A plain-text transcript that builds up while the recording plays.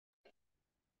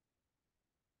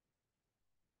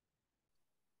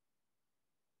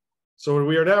So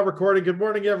we are now recording. Good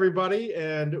morning, everybody,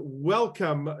 and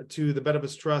welcome to the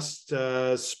Benefits Trust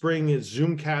Spring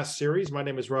Zoomcast series. My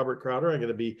name is Robert Crowder. I'm going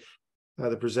to be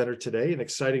the presenter today. An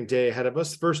exciting day ahead of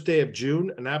us. First day of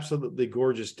June, an absolutely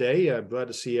gorgeous day. I'm glad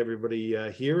to see everybody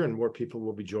here, and more people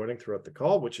will be joining throughout the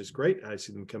call, which is great. I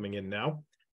see them coming in now.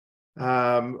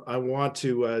 I want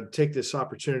to take this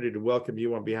opportunity to welcome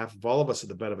you on behalf of all of us at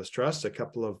the Benefits Trust. A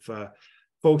couple of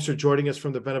folks are joining us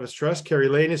from the Benefits Trust. Carrie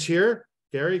Lane is here.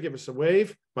 Gary, give us a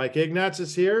wave. Mike Ignatz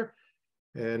is here.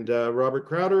 And Robert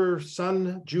Crowder,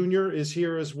 son, Jr. is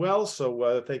here as well.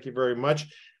 So thank you very much.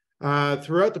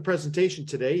 Throughout the presentation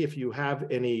today, if you have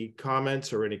any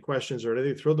comments or any questions or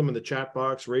anything, throw them in the chat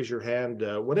box, raise your hand,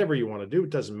 whatever you want to do. It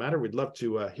doesn't matter. We'd love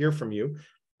to hear from you.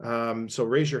 So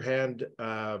raise your hand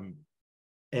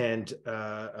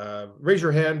raise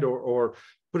your hand or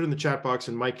put it in the chat box,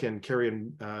 and Mike and Carrie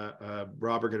and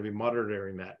Rob are going to be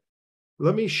monitoring that.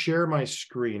 Let me share my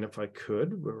screen if I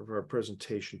could of our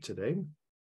presentation today.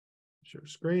 Share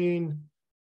screen.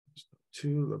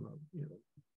 Okay,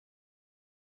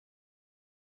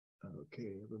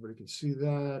 everybody can see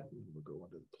that. We'll go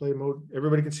into the play mode.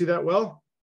 Everybody can see that well?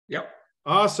 Yep.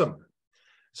 Awesome.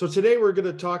 So today we're going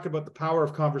to talk about the power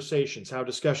of conversations, how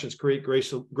discussions create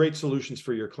great solutions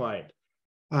for your client.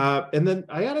 And then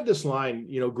I added this line,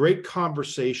 great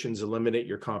conversations eliminate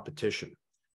your competition.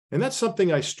 And that's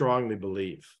something I strongly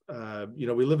believe. We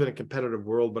live in a competitive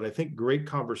world, but I think great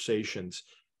conversations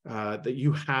that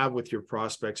you have with your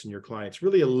prospects and your clients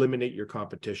really eliminate your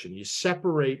competition. You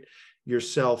separate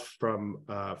yourself from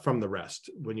the rest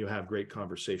when you have great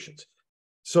conversations.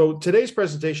 So today's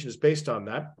presentation is based on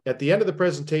that. At the end of the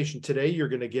presentation today, you're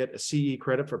going to get a CE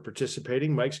credit for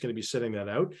participating. Mike's going to be sending that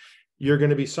out. You're going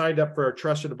to be signed up for our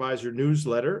Trusted Advisor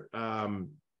newsletter,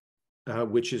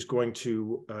 which is going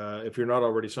to, if you're not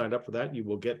already signed up for that, you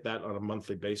will get that on a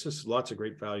monthly basis. Lots of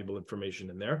great valuable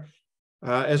information in there.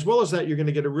 As well as that, you're going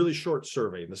to get a really short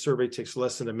survey, and the survey takes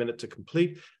less than a minute to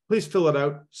complete. Please fill it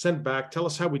out, send it back, tell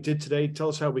us how we did today, tell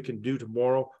us how we can do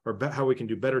tomorrow, or how we can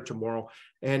do better tomorrow.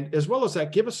 And as well as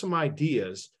that, give us some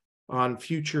ideas on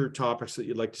future topics that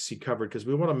you'd like to see covered, because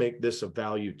we want to make this of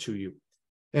value to you.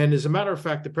 And as a matter of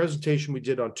fact, the presentation we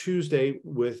did on Tuesday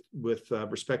with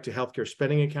respect to healthcare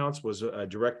spending accounts was a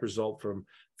direct result from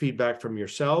feedback from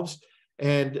yourselves.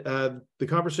 And the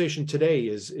conversation today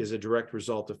is a direct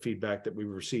result of feedback that we've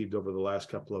received over the last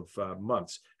couple of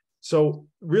months. So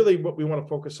really what we want to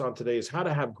focus on today is how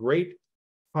to have great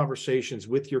conversations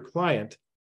with your client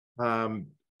and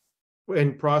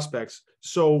prospects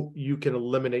so you can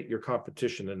eliminate your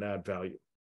competition and add value.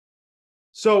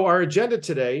 So our agenda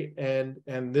today,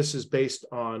 and this is based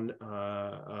on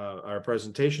our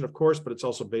presentation, of course, but it's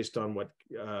also based on what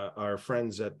our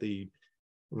friends at the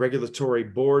regulatory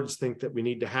boards think that we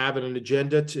need to have in an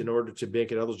agenda in order to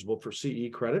make it eligible for CE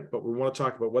credit. But we want to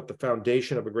talk about what the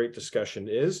foundation of a great discussion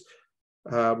is.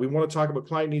 We want to talk about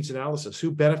client needs analysis.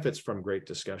 Who benefits from great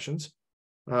discussions?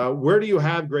 Where do you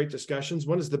have great discussions?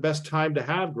 When is the best time to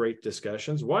have great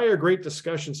discussions? Why are great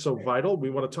discussions so vital? We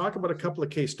want to talk about a couple of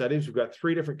case studies. We've got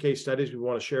 3 different case studies we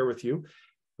want to share with you.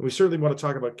 And we certainly want to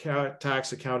talk about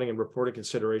tax, accounting, and reporting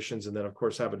considerations, and then, of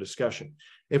course, have a discussion.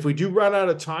 If we do run out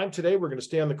of time today, we're going to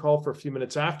stay on the call for a few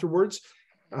minutes afterwards.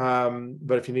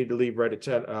 But if you need to leave right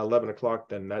at 11 o'clock,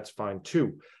 then that's fine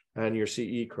too. And your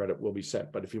CE credit will be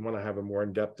sent. But if you want to have a more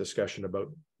in-depth discussion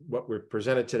about what we're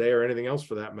presented today or anything else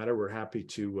for that matter, we're happy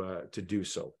to do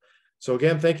so. So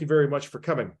again, thank you very much for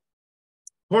coming.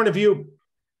 Point of view.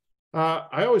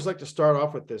 I always like to start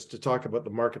off with this to talk about the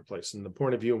marketplace and the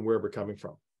point of view and where we're coming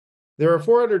from. There are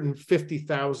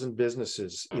 450,000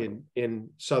 businesses in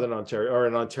Southern Ontario, or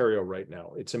in Ontario right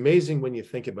now. It's amazing when you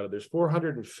think about it. There's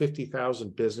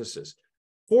 450,000 businesses.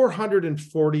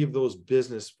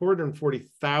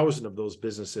 440,000 of those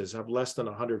businesses have less than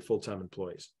 100 full-time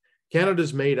employees.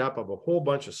 Canada's made up of a whole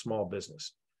bunch of small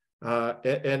business.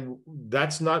 And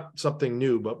that's not something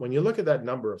new, but when you look at that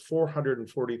number of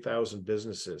 440,000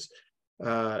 businesses,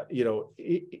 in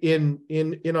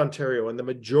Ontario, and the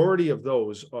majority of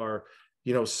those are,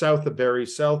 south of Barrie,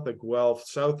 south of Guelph,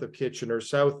 south of Kitchener,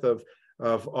 south of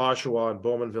Oshawa and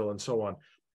Bowmanville and so on.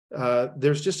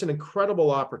 There's just an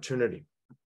incredible opportunity.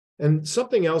 And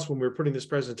something else when we were putting this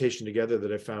presentation together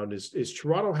that I found is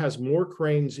Toronto has more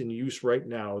cranes in use right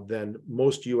now than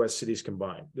most US cities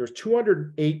combined. There's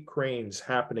 208 cranes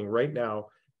happening right now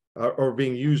or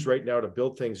being used right now to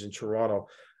build things in Toronto.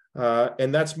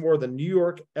 And that's more than New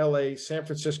York, LA, San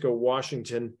Francisco,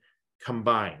 Washington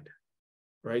combined,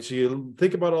 right? So you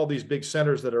think about all these big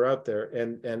centers that are out there,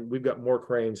 and we've got more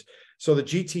cranes. So the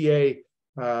GTA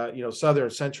Southern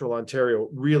and Central Ontario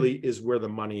really is where the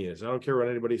money is. I don't care what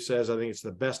anybody says. I think it's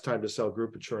the best time to sell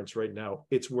group insurance right now.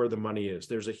 It's where the money is.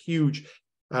 There's a huge,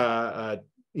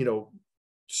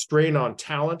 strain on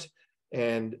talent,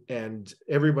 and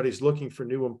everybody's looking for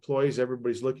new employees.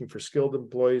 Everybody's looking for skilled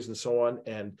employees and so on.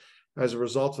 And as a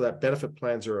result of that, benefit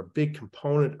plans are a big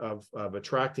component of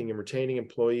attracting and retaining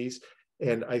employees.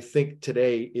 And I think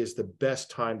today is the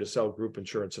best time to sell group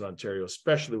insurance in Ontario,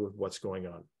 especially with what's going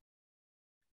on.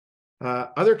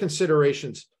 Other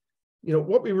considerations,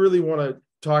 what we really want to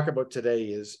talk about today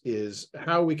is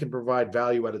how we can provide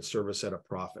value-added service at a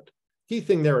profit. Key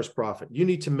thing there is profit. You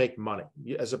need to make money.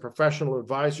 As a professional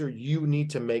advisor, you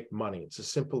need to make money. It's as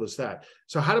simple as that.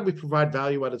 So how do we provide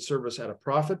value-added service at a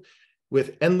profit?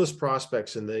 With endless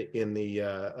prospects through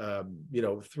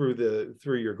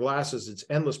your glasses, it's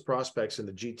endless prospects in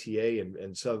the GTA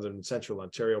and Southern and Central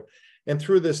Ontario. And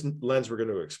through this lens, we're going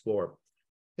to explore.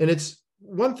 And it's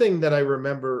one thing that I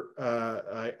remember,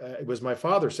 it was my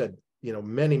father said,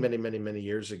 many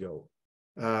years ago.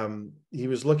 He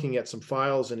was looking at some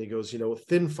files and he goes,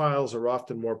 thin files are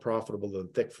often more profitable than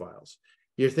thick files.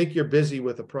 You think you're busy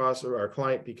with a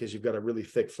client because you've got a really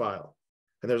thick file.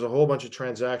 And there's a whole bunch of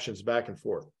transactions back and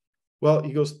forth. Well,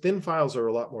 he goes, thin files are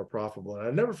a lot more profitable. And I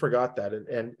never forgot that.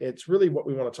 And it's really what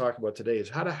we want to talk about today is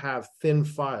how to have thin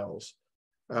files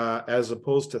as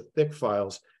opposed to thick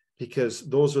files, because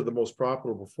those are the most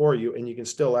profitable for you and you can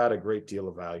still add a great deal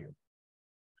of value.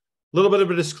 A little bit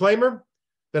of a disclaimer.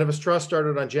 Benefits Trust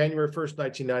started on January 1st,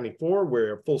 1994.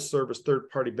 We're a full-service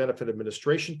third-party benefit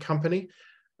administration company.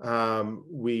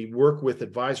 We work with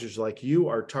advisors like you.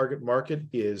 Our target market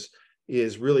is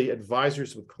really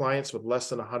advisors with clients with less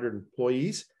than 100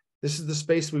 employees. This is the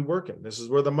space we work in. This is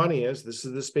where the money is. This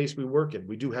is the space we work in.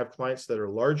 We do have clients that are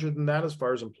larger than that as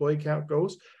far as employee count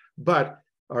goes, but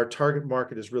our target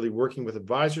market is really working with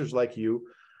advisors like you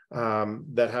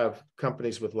that have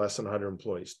companies with less than 100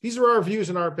 employees. These are our views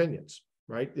and our opinions,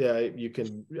 right?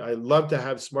 I love to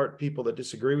have smart people that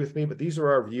disagree with me, but these are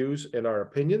our views and our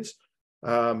opinions.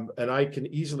 And I can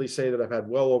easily say that I've had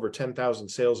well over 10,000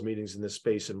 sales meetings in this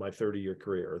space in my 30-year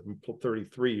career, or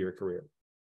 33-year career.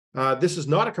 This is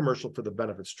not a commercial for the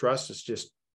Benefits Trust. It's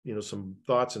just, some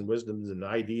thoughts and wisdoms and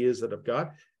ideas that I've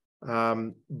got.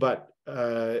 But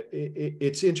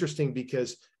it's interesting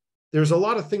because there's a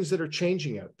lot of things that are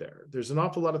changing out there. There's an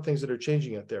awful lot of things that are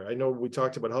changing out there. I know we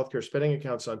talked about healthcare spending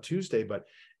accounts on Tuesday, but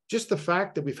just the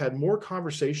fact that we've had more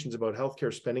conversations about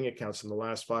healthcare spending accounts in the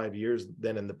last 5 years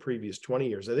than in the previous 20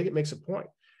 years, I think it makes a point.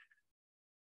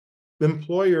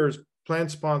 Employers, plan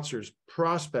sponsors,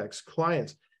 prospects,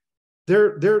 clients,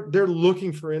 they're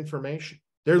looking for information.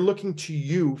 They're looking to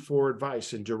you for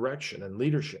advice and direction and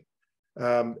leadership.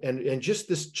 And just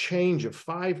this change of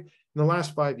in the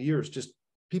last 5 years, just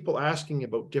people asking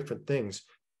about different things,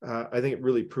 I think it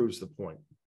really proves the point.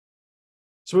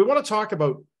 So we want to talk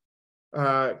about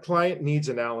client needs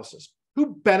analysis.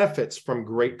 Who benefits from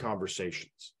great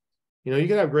conversations? You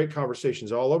can have great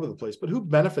conversations all over the place, but who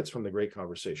benefits from the great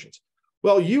conversations?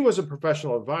 Well, you as a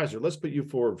professional advisor, let's put you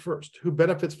forward first. Who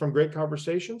benefits from great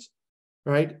conversations?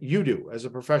 Right? You do as a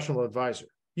professional advisor.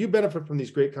 You benefit from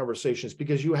these great conversations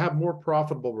because you have more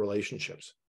profitable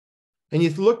relationships. And you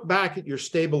look back at your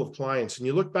stable of clients and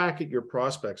you look back at your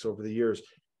prospects over the years,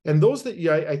 and those that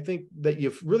I think that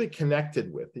you've really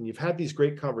connected with and you've had these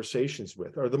great conversations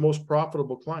with are the most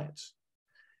profitable clients.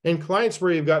 And clients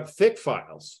where you've got thick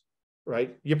files,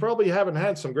 right? You probably haven't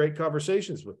had some great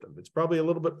conversations with them. It's probably a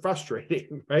little bit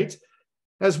frustrating, right?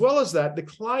 As well as that, the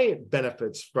client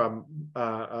benefits from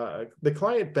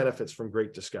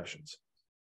great discussions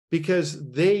because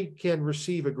they can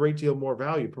receive a great deal more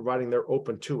value providing they're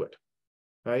open to it,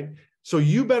 right? So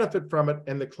you benefit from it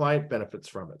and the client benefits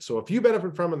from it. So if you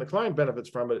benefit from it and the client benefits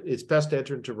from it, it's best to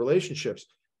enter into relationships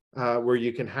where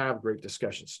you can have great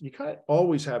discussions. You can't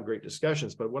always have great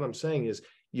discussions, but what I'm saying is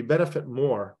you benefit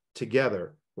more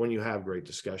together when you have great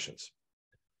discussions.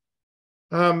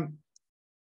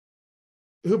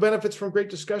 Who benefits from great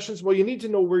discussions? Well, you need to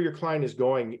know where your client is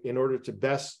going in order to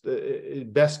best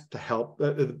to help,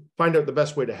 find out the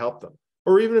best way to help them.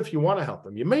 Or even if you want to help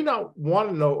them, you may not want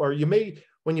to know, or you may,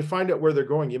 when you find out where they're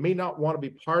going, you may not want to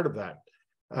be part of that.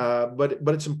 But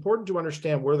it's important to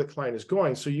understand where the client is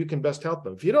going so you can best help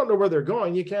them. If you don't know where they're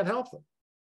going, you can't help them,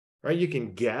 right? You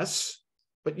can guess,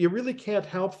 but you really can't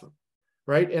help them,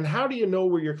 right? And how do you know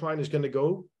where your client is going to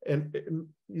go? And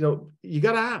you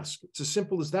got to ask. It's as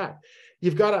simple as that.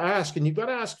 You've got to ask, and you've got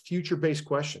to ask future-based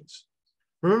questions.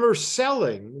 Remember,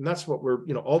 selling, and that's what we're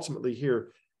ultimately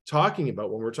here talking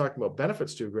about when we're talking about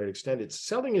benefits to a great extent. It's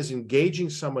selling is engaging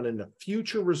someone in a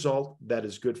future result that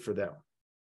is good for them.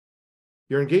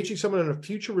 You're engaging someone in a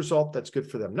future result that's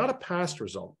good for them, not a past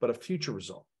result, but a future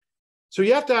result. So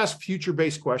you have to ask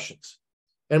future-based questions.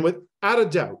 And without a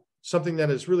doubt, something that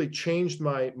has really changed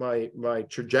my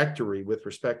trajectory with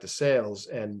respect to sales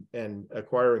and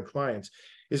acquiring clients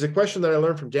is a question that I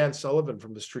learned from Dan Sullivan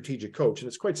from the Strategic Coach. And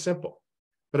it's quite simple.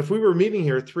 But if we were meeting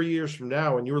here 3 years from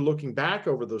now and you were looking back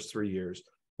over those 3 years,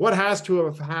 what has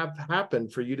to have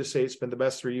happened for you to say it's been the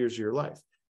best 3 years of your life?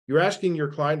 You're asking your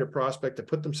client or prospect to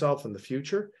put themselves in the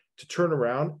future, to turn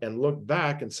around and look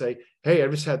back and say, hey, I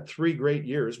just had 3 great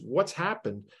years. What's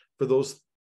happened for those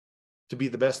to be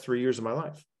the best 3 years of my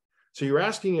life? So you're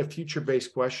asking a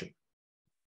future-based question.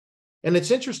 And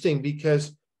it's interesting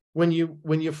because when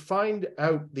you find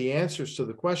out the answers to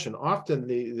the question, often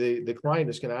the client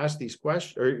is going to ask these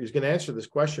questions, or is going to answer this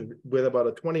question with about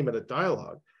a 20-minute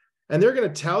dialogue. And they're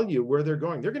going to tell you where they're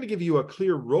going. They're going to give you a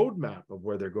clear roadmap of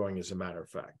where they're going, as a matter of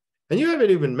fact. And you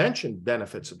haven't even mentioned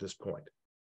benefits at this point.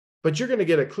 But you're going to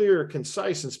get a clear,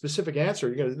 concise, and specific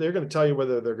answer. They're going to tell you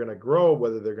whether they're going to grow,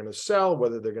 whether they're going to sell,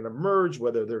 whether they're going to merge,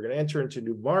 whether they're going to enter into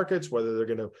new markets, whether they're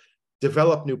going to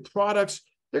develop new products.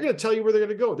 They're going to tell you where they're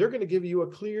going to go. They're going to give you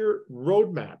a clear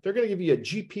roadmap. They're going to give you a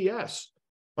GPS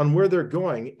on where they're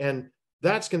going. And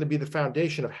that's going to be the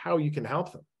foundation of how you can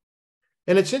help them.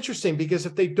 And it's interesting because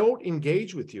if they don't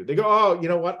engage with you, they go, oh, you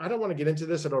know what? I don't want to get into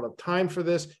this. I don't have time for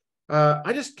this.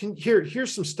 I just can,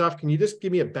 here's some stuff. Can you just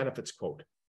give me a benefits quote?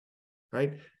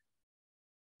 Right?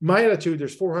 My attitude,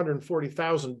 there's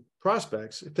 440,000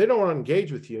 prospects. If they don't want to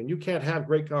engage with you and you can't have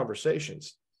great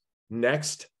conversations,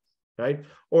 next, right?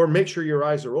 Or make sure your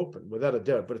eyes are open, without a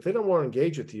doubt. But if they don't want to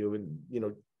engage with you and,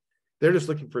 they're just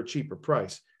looking for a cheaper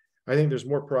price, I think there's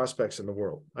more prospects in the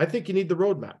world. I think you need the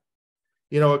roadmap.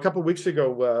 A couple of weeks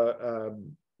ago,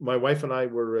 my wife and I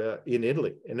were in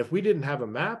Italy. And if we didn't have a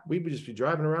map, we would just be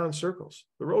driving around in circles.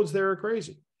 The roads there are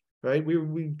crazy. Right?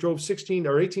 We drove 16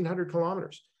 or 1,800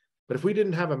 kilometers. But if we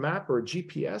didn't have a map or a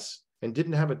GPS and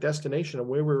didn't have a destination of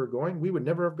where we were going, we would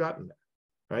never have gotten there.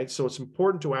 Right? So it's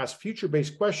important to ask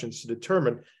future-based questions to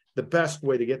determine the best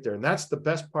way to get there. And that's the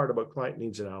best part about client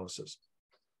needs analysis.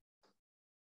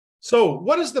 So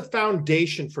what is the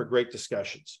foundation for great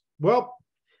discussions? Well,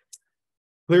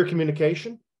 clear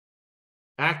communication,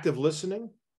 active listening,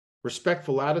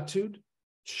 respectful attitude,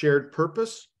 shared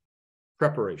purpose,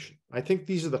 preparation. I think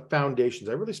these are the foundations.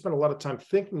 I really spent a lot of time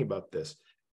thinking about this.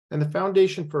 And the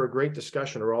foundation for a great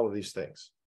discussion are all of these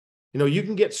things. You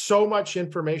can get so much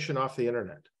information off the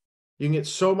internet. You can get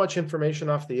so much information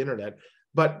off the internet,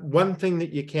 but one thing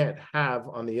that you can't have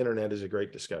on the internet is a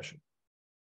great discussion.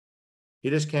 You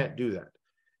just can't do that.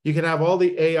 You can have all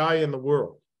the AI in the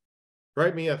world.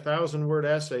 Write me a 1,000-word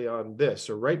essay on this,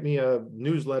 or write me a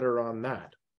newsletter on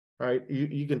that. Right?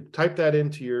 You can type that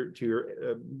into your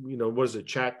what is it,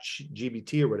 Chat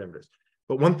GBT or whatever it is.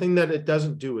 But one thing that it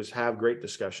doesn't do is have great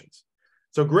discussions.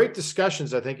 So great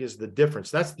discussions, I think, is the difference.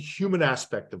 That's the human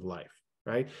aspect of life,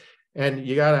 right? And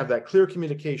you got to have that clear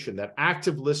communication, that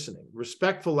active listening,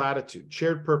 respectful attitude,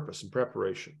 shared purpose, and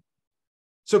preparation.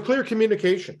 So clear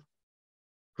communication,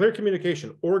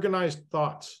 organized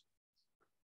thoughts.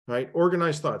 Right?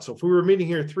 Organized thoughts. So if we were meeting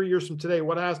here 3 years from today,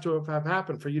 what has to have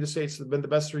happened for you to say it's been the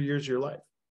best 3 years of your life?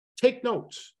 Take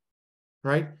notes,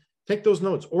 right? Take those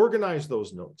notes, organize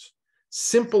those notes.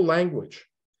 Simple language.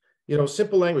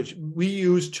 Simple language. We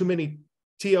use too many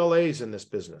TLAs in this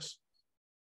business.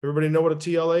 Everybody know what a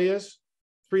TLA is?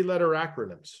 3-letter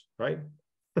acronyms, right?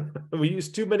 We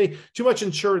use too much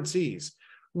insurance-ese.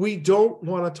 We don't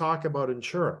want to talk about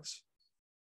insurance.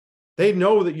 They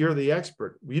know that you're the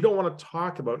expert. You don't want to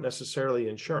talk about necessarily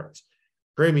insurance,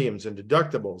 premiums and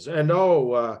deductibles. And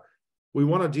we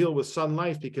want to deal with Sun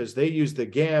Life because they use the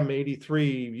GAM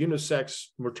 83 unisex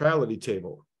mortality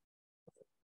table.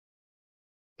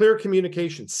 Clear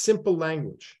communication, simple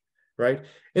language, right?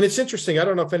 And it's interesting. I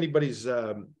don't know if anybody's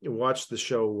watched the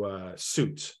show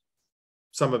Suits.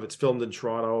 Some of it's filmed in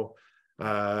Toronto.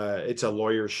 It's a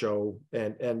lawyer show,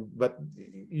 but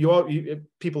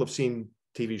people have seen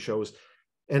TV shows,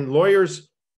 and lawyers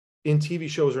in TV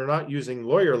shows are not using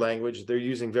lawyer language. They're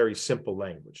using very simple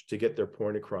language to get their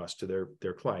point across to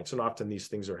their clients. And often these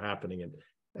things are happening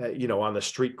on the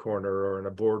street corner or in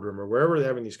a boardroom or wherever they're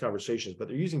having these conversations, but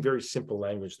they're using very simple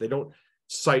language. They don't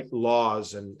cite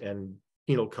laws and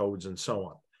penal codes and so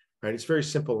on, right? It's very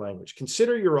simple language.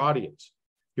 Consider your audience.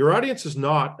 Your audience is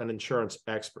not an insurance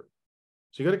expert.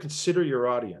 So you got to consider your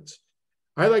audience.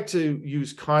 I like to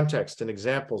use context and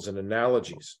examples and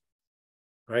analogies,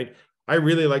 right? I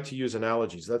really like to use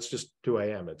analogies. That's just who I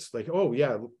am. It's like, oh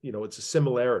yeah, it's a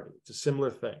similarity. It's a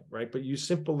similar thing, right? But use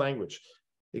simple language,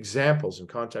 examples and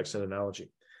context and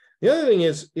analogy. The other thing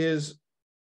is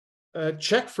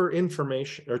check for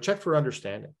information or check for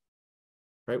understanding,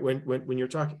 right? When you're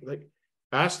talking, like,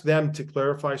 ask them to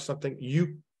clarify something.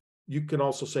 You can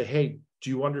also say, hey, do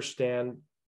you understand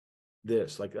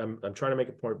this? Like, I'm trying to make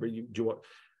a point, but do you want,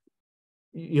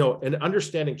 and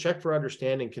understanding, check for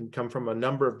understanding can come from a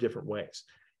number of different ways.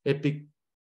 It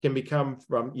can become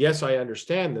from, yes, I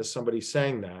understand this, somebody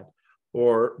saying that,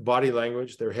 or body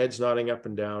language, their head's nodding up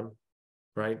and down,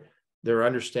 right? They're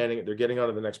understanding it. They're getting on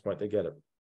to the next point. They get it.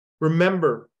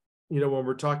 Remember, when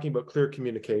we're talking about clear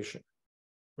communication,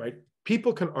 right?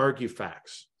 People can argue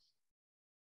facts.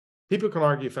 People can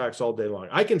argue facts all day long.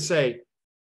 I can say,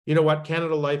 you know what,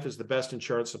 Canada Life is the best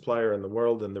insurance supplier in the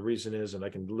world, and the reason is, and I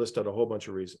can list out a whole bunch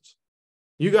of reasons.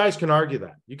 You guys can argue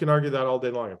that. You can argue that all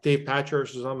day long. If Dave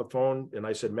Patchurst is on the phone and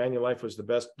I said Manulife was the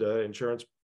best insurance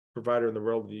provider in the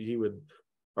world, he would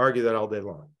argue that all day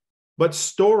long. But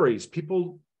stories,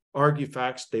 people argue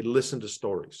facts, they listen to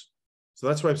stories. So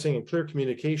that's why I'm saying in clear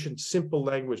communication, simple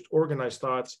language, organized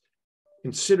thoughts,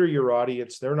 consider your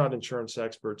audience. They're not insurance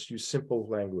experts. Use simple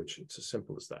language. It's as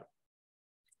simple as that,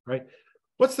 right?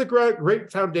 What's the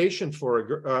great foundation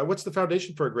for what's the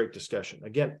foundation for a great discussion?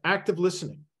 Again, active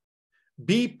listening.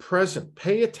 Be present.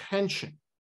 Pay attention.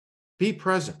 Be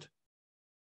present.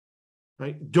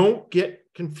 Right? Don't get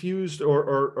confused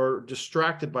or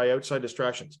distracted by outside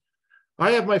distractions.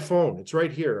 I have my phone. It's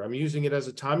right here. I'm using it as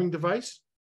a timing device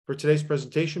for today's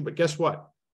presentation, but guess what?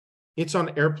 It's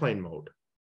on airplane mode.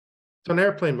 It's on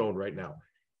airplane mode right now.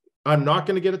 I'm not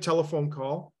going to get a telephone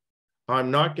call.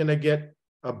 I'm not going to get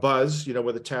a buzz,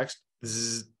 with a text.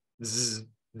 Zzz, zzz,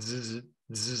 zzz,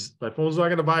 zzz. My phone's not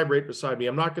going to vibrate beside me.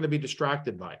 I'm not going to be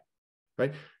distracted by it,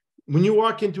 right? When you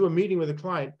walk into a meeting with a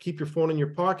client, keep your phone in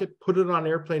your pocket, put it on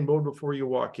airplane mode before you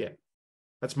walk in.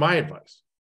 That's my advice,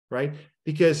 right?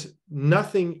 Because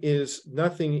nothing is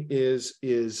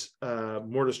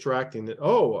more distracting than,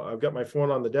 oh, I've got my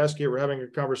phone on the desk here. We're having a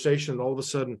conversation, and all of a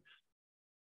sudden,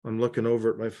 I'm looking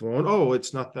over at my phone. Oh,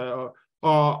 it's not that.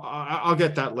 I'll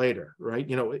get that later, right?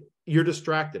 You're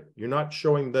distracted. You're not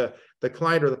showing the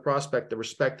client or the prospect the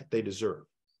respect that they deserve,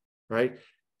 right?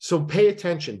 So pay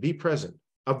attention, be present.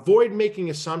 Avoid making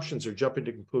assumptions or jumping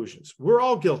to conclusions. We're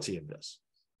all guilty of this.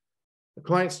 The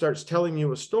client starts telling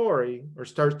you a story or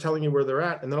starts telling you where they're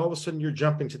at, and then all of a sudden you're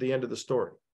jumping to the end of the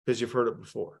story because you've heard it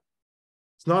before.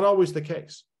 It's not always the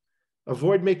case.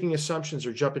 Avoid making assumptions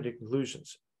or jumping to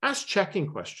conclusions. Ask checking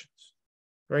questions,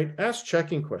 right? Ask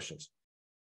checking questions.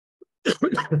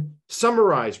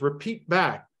 Summarize, repeat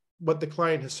back what the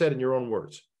client has said in your own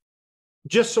words.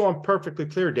 Just so I'm perfectly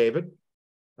clear, David,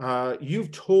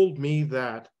 you've told me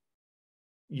that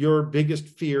your biggest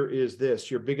fear is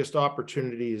this, your biggest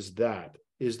opportunity is that.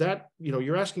 Is that,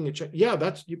 you're asking a check. Yeah,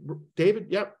 that's David.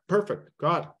 Yeah, perfect.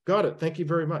 Got it. Thank you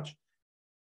very much.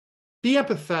 Be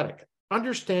empathetic.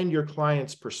 Understand your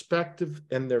client's perspective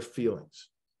and their feelings,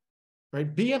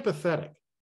 right? Be empathetic.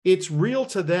 It's real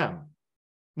to them.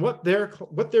 What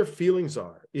their feelings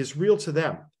are is real to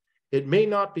them. It may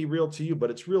not be real to you,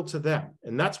 but it's real to them.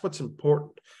 And that's what's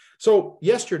important. So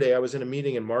yesterday I was in a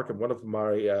meeting in Markham, one of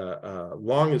my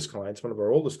longest clients, one of our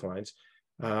oldest clients.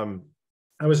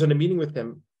 I was in a meeting with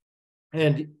him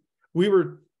and we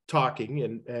were talking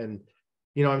and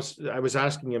I was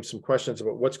asking him some questions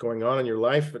about what's going on in your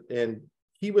life. And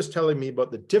he was telling me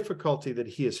about the difficulty that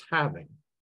he is having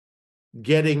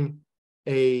getting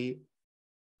a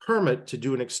permit to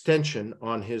do an extension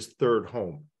on his third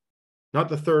home. Not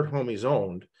the third home he's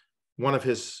owned, one of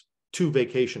his 2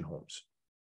 vacation homes.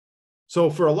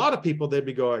 So for a lot of people, they'd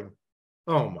be going,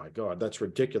 oh my God, that's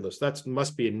ridiculous. That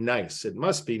must be nice. It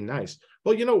must be nice.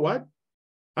 Well, you know what?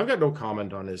 I've got no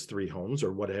comment on his 3 homes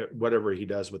or whatever he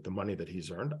does with the money that he's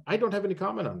earned. I don't have any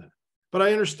comment on that. But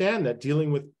I understand that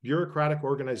dealing with bureaucratic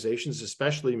organizations,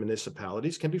 especially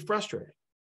municipalities, can be frustrating.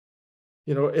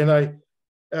 And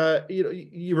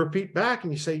you repeat back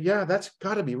and you say, yeah, that's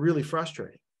got to be really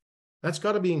frustrating. That's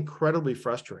got to be incredibly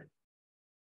frustrating.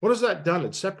 What has that done?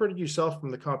 It separated yourself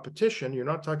from the competition. You're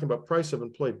not talking about price of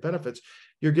employee benefits.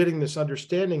 You're getting this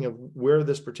understanding of where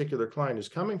this particular client is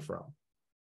coming from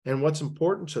and what's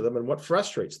important to them and what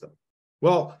frustrates them.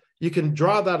 Well, you can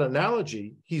draw that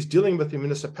analogy. He's dealing with the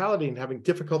municipality and having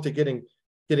difficulty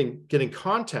getting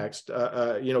context,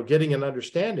 getting an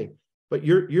understanding. But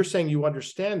you're saying you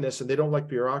understand this and they don't like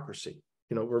bureaucracy.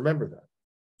 Remember that.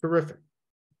 Terrific.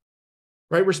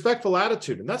 Right? Respectful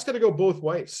attitude. And that's got to go both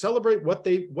ways. Celebrate what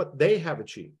they have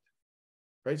achieved.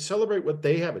 Right? Celebrate what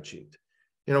they have achieved.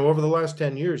 Over the last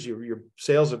 10 years, your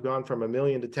sales have gone from 1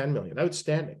 million to 10 million.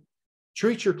 Outstanding.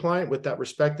 Treat your client with that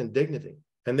respect and dignity.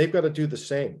 And they've got to do the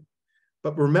same.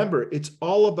 But remember, it's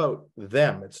all about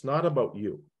them. It's not about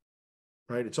you.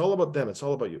 Right? It's all about them. It's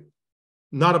all about you.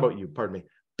 not about you, pardon me.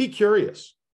 Be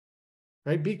curious,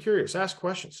 right? Be curious, ask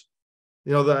questions.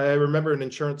 I remember in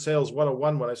insurance sales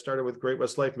 101 when I started with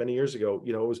Great-West Life many years ago,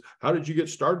 it was, how did you get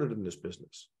started in this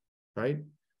business, right?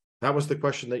 That was the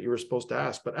question that you were supposed to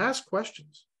ask, but ask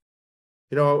questions.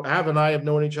 Av and I have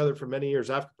known each other for many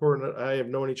years. Av Kapoor and I have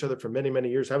known each other for many, many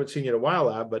years. I haven't seen you in a while,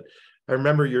 Av, but I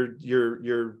remember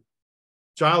your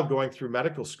child going through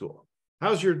medical school.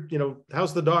 How's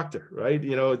the doctor, right?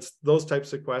 It's those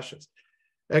types of questions.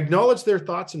 Acknowledge their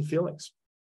thoughts and feelings,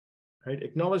 right?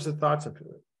 Acknowledge the thoughts and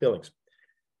feelings.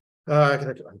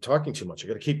 I'm talking too much. I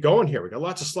got to keep going here. We got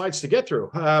lots of slides to get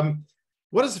through.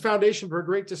 What is the foundation for a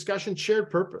great discussion? Shared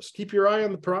purpose. Keep your eye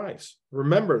on the prize.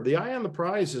 Remember, the eye on the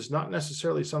prize is not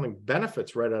necessarily something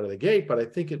benefits right out of the gate, but I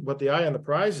think what the eye on the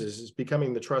prize is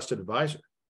becoming the trusted advisor.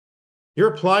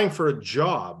 You're applying for a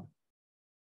job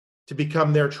to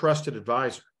become their trusted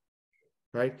advisor,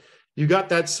 right? You got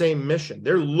that same mission.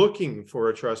 They're looking for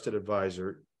a trusted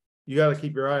advisor. You got to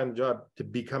keep your eye on the job to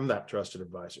become that trusted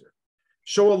advisor.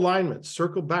 Show alignment,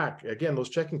 circle back. Again, those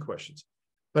checking questions.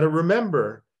 But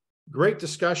remember, great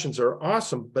discussions are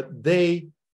awesome, but they,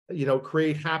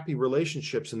 create happy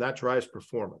relationships, and that drives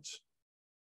performance.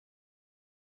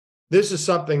 This is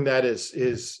something that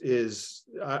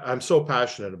I'm so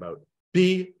passionate about.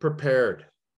 Be prepared.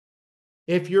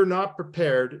 If you're not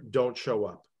prepared, don't show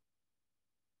up.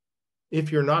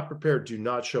 If you're not prepared, do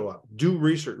not show up. Do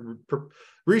research.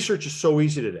 Research is so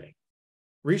easy today.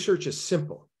 Research is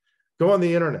simple. Go on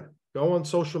the internet, go on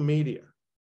social media,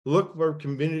 look for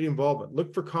community involvement,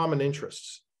 look for common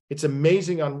interests. It's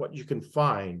amazing on what you can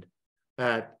find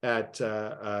at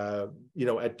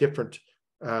different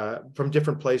from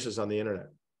different places on the internet.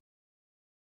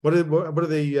 What do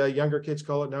the younger kids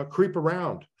call it now? Creep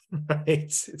around, right?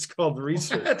 It's called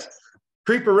research. What?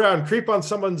 Creep around, creep on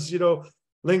someone's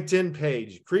LinkedIn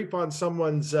page, creep on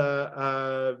someone's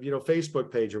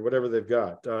Facebook page or whatever they've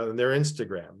got on their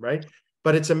Instagram, right?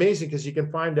 But it's amazing because you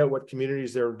can find out what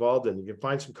communities they're involved in. You can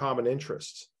find some common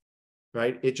interests,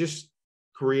 right? It just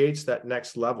creates that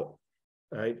next level,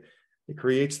 right? It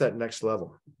creates that next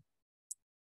level.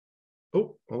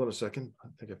 Oh, hold on a second. I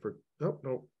think I forgot. Oh,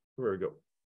 no, there we go.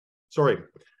 Sorry.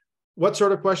 What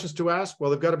sort of questions to ask? Well,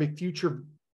 they've got to be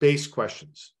future-based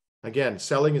questions. Again,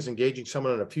 selling is engaging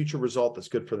someone in a future result that's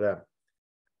good for them.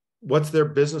 What's their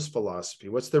business philosophy?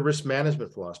 What's their risk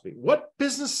management philosophy? What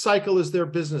business cycle is their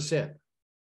business in?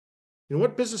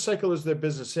 What business cycle is their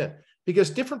business in? Because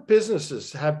different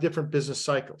businesses have different business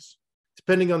cycles,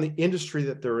 depending on the industry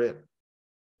that they're in,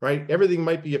 right? Everything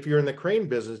might be, if you're in the crane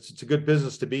business, it's a good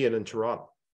business to be in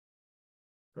Toronto,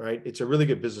 right? It's a really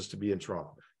good business to be in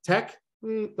Toronto. Tech,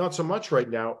 not so much right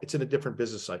now. It's in a different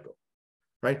business cycle,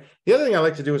 right? The other thing I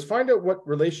like to do is find out what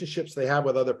relationships they have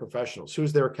with other professionals.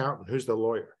 Who's their accountant? Who's their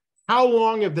lawyer? How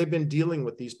long have they been dealing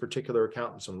with these particular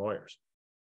accountants and lawyers?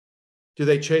 Do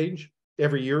they change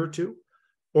every year or two?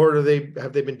 Or have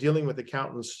they been dealing with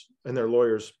accountants and their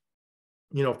lawyers,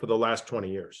 for the last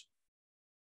 20 years?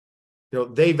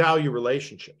 They value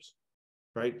relationships,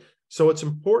 right? So it's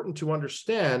important to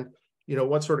understand,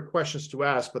 what sort of questions to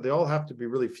ask, but they all have to be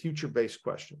really future-based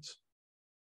questions.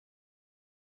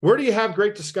 Where do you have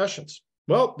great discussions?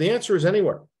 Well, the answer is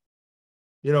anywhere.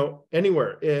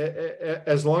 Anywhere,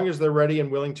 as long as they're ready and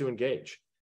willing to engage.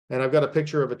 And I've got a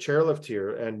picture of a chairlift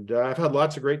here, and I've had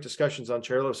lots of great discussions on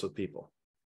chairlifts with people.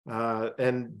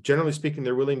 And generally speaking,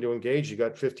 they're willing to engage. You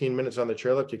got 15 minutes on the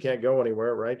chairlift, you can't go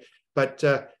anywhere, right? But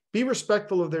be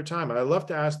respectful of their time. And I love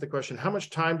to ask the question, how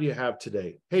much time do you have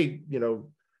today? Hey,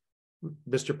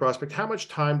 Mr. Prospect, how much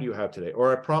time do you have today?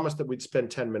 Or I promised that we'd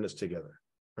spend 10 minutes together,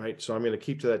 right? So I'm going to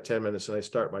keep to that 10 minutes and I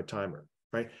start my timer,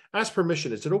 right? Ask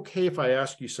permission. Is it okay if I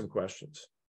ask you some questions,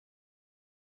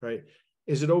 right?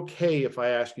 Is it okay if I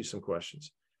ask you some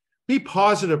questions? Be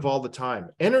positive all the time.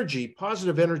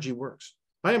 Positive energy works.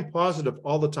 I am positive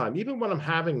all the time, even when I'm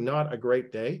having not a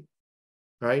great day,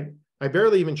 right? I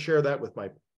barely even share that with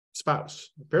my spouse.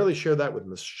 I barely share that with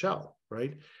Michelle,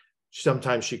 right?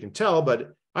 Sometimes she can tell,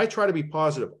 but I try to be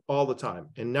positive all the time.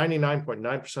 And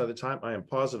 99.9% of the time, I am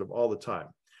positive all the time.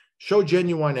 Show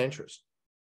genuine interest.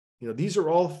 These are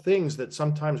all things that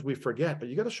sometimes we forget, but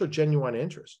you got to show genuine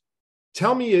interest.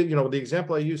 Tell me, the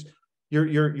example I use,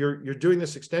 you're doing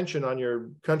this extension on your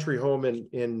country home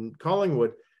in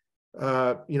Collingwood.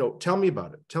 Tell me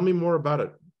about it. Tell me more about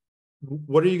it.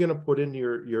 What are you going to put in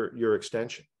your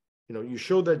extension? You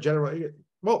showed that general.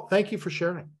 Well, thank you for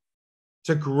sharing. It's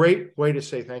a great way to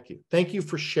say thank you. Thank you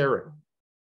for sharing.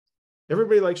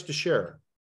 Everybody likes to share.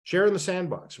 Share in the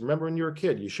sandbox. Remember when you were a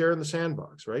kid, you share in the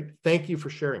sandbox, right? Thank you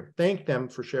for sharing. Thank them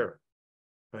for sharing,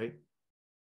 right?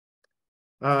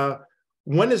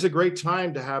 when is a great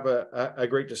time to have a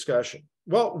great discussion?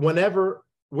 Well, whenever,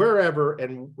 wherever,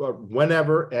 and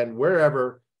whenever and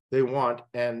wherever they want,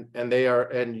 and they are,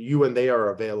 and you and they are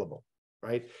available,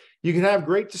 right? You can have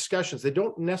great discussions. They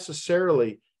don't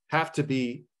necessarily have to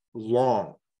be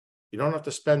long. You don't have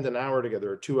to spend an hour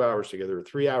together or 2 hours together or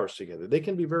 3 hours together. They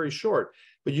can be very short,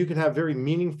 but you can have very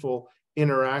meaningful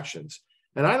interactions.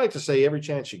 And I like to say every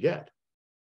chance you get,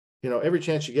 every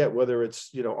chance you get, whether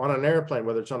it's, on an airplane,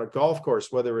 whether it's on a golf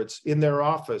course, whether it's in their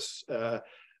office,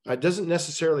 it doesn't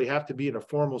necessarily have to be in a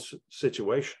formal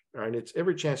situation, right? It's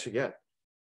every chance you get.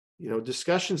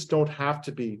 Discussions don't have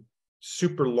to be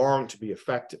super long to be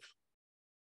effective,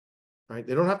 right?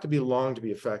 They don't have to be long to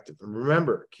be effective. And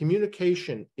remember,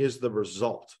 communication is the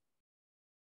result.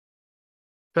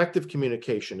 Effective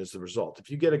communication is the result. If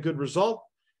you get a good result,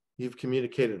 you've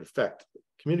communicated effectively.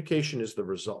 Communication is the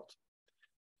result.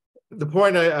 The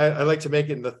point I like to make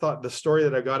in the story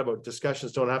that I got about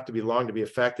discussions don't have to be long to be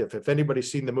effective. If anybody's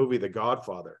seen the movie The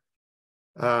Godfather,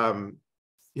 the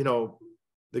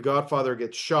Godfather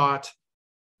gets shot.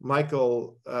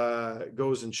 Michael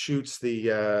goes and shoots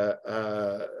the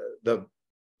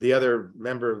other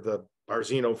member of the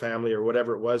Barzino family or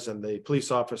whatever it was, and the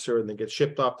police officer, and they get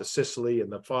shipped off to Sicily,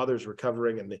 and the father's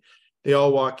recovering, and they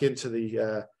all walk into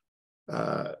the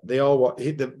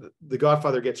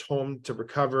Godfather gets home to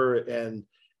recover, and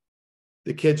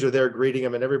the kids are there greeting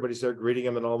him, and everybody's there greeting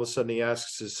him, and all of a sudden he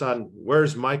asks his son,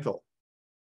 "Where's Michael?"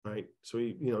 Right? So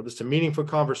he, just a meaningful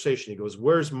conversation. He goes,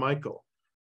 "Where's Michael?"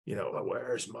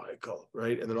 "Where's Michael?"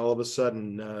 Right? And then all of a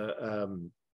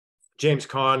sudden, James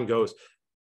Caan goes,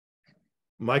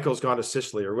 "Michael's gone to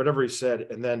Sicily," or whatever he said.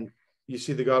 And then you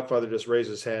see the Godfather just raise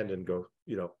his hand and go,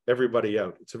 everybody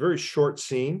out. It's a very short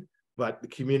scene, but the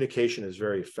communication is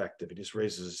very effective. He just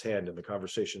raises his hand and the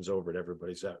conversation's over and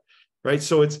everybody's out, right?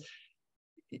 So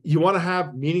you want to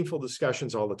have meaningful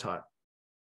discussions all the time,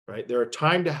 right? There are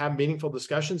time to have meaningful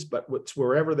discussions, but it's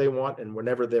wherever they want and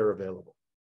whenever they're available,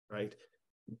 right?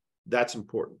 That's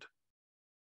important.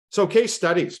 So case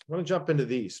studies, I want to jump into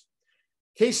these.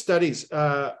 Case studies, we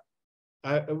got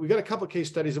a couple of case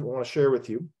studies that we want to share with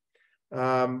you.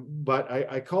 But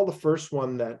I call the first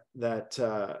one that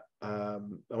I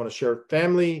want to share,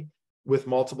 family with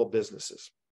multiple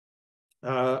businesses.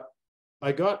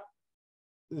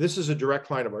 This is a direct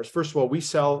client of ours. First of all, we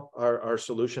sell our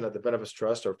solution at the Benefits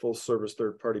Trust, our full service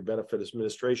third-party benefit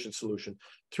administration solution,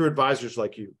 through advisors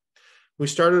like you. We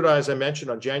started, as I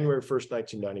mentioned, on January 1st,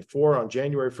 1994. On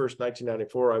January 1st,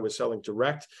 1994, I was selling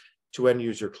direct to end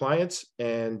user clients.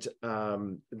 And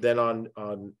then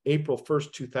on April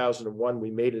 1st, 2001,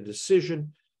 we made a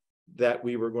decision that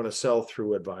we were going to sell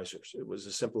through advisors. It was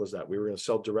as simple as that. We were going to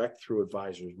sell direct through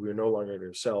advisors. We were no longer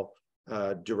going to sell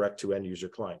direct to end user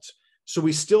clients. So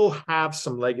we still have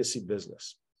some legacy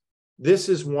business. This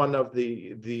is one of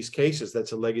these cases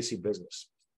that's a legacy business.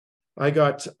 I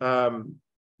got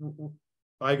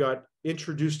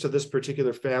introduced to this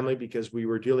particular family because we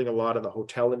were dealing a lot in the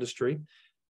hotel industry.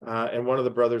 And one of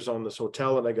the brothers owned this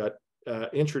hotel, and I got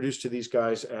introduced to these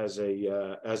guys as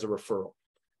a referral.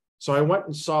 So I went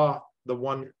and saw the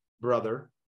one brother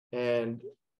and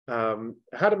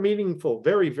had a meaningful,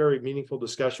 very, very meaningful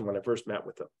discussion when I first met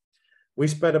with him. We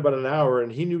spent about an hour,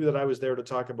 and he knew that I was there to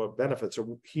talk about benefits,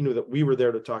 or he knew that we were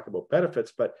there to talk about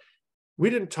benefits, but we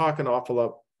didn't talk an awful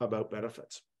lot about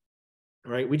benefits,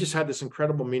 right? We just had this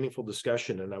incredible, meaningful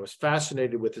discussion, and I was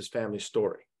fascinated with his family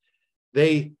story.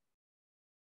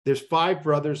 There's 5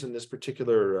 brothers in this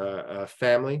particular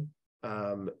family.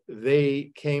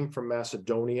 They came from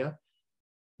Macedonia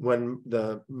when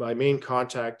my main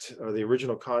contact, or the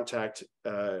original contact,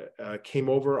 came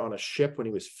over on a ship when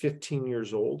he was 15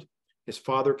 years old. His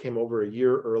father came over a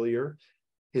year earlier.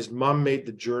 His mom made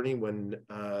the journey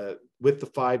with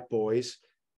the 5 boys,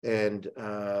 and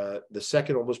the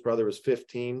second oldest brother was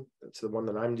 15. That's the one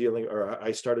that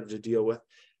I started to deal with.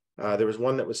 There was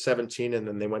one that was 17, and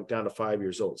then they went down to 5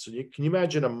 years old. So can you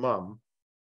imagine a mom,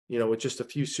 with just a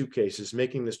few suitcases,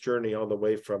 making this journey all the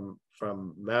way from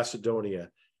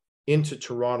Macedonia into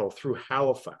Toronto through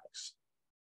Halifax,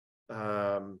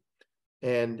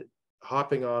 and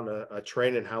hopping on a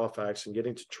train in Halifax and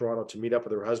getting to Toronto to meet up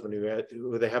with her husband,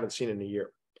 who they haven't seen in a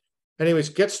year. Anyways,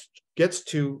 gets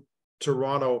to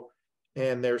Toronto,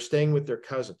 and they're staying with their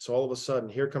cousin. So all of a sudden,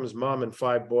 here comes mom and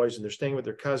 5 boys, and they're staying with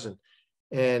their cousin.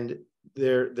 And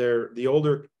the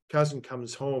older cousin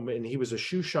comes home, and he was a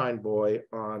shoe shine boy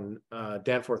on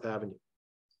Danforth Avenue.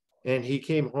 And he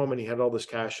came home, and he had all this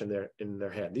cash in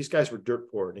their hand. These guys were dirt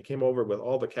poor, and he came over with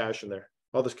all this cash in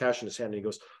his hand, and he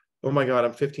goes, "Oh my God,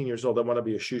 I'm 15 years old. I want to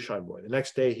be a shoe shine boy." The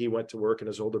next day he went to work, and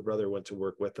his older brother went to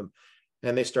work with him,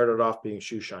 and they started off being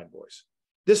shoe shine boys.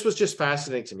 this was just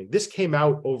fascinating to me. This came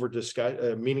out over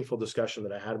a meaningful discussion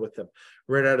that I had with them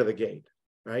right out of the gate,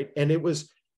 right? And it was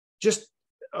just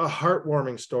a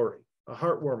heartwarming story, a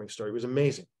heartwarming story. It was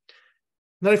amazing.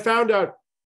 And then I found out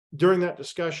during that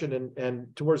discussion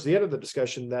and towards the end of the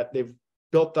discussion that they've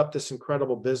built up this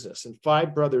incredible business. And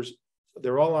 5 brothers,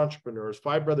 they're all entrepreneurs.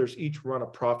 5 brothers each run a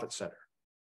profit center.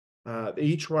 They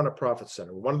each run a profit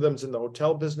center. One of them's in the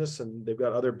hotel business, and they've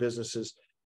got other businesses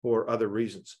for other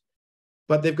reasons.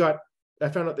 But I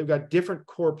found out they've got different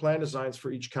core plan designs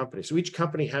for each company. So each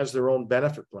company has their own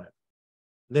benefit plan.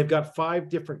 They've got 5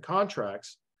 different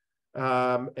contracts,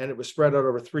 and it was spread out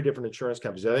over 3 different insurance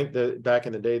companies. I think back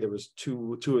in the day, there was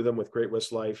two of them with Great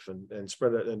West Life and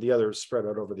spread out, and the others spread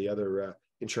out over the other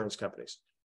insurance companies.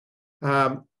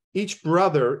 Each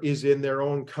brother is in their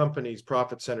own company's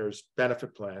profit center's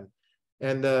benefit plan.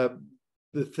 And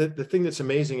the thing that's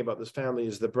amazing about this family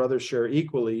is the brothers share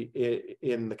equally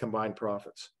in the combined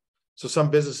profits. So some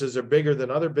businesses are bigger than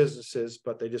other businesses,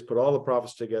 but they just put all the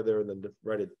profits together and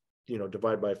then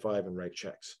divide by 5 and write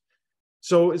checks.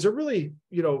 So is it really,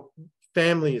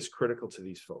 family is critical to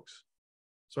these folks.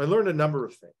 So I learned a number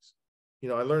of things.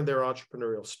 I learned their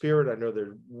entrepreneurial spirit. I know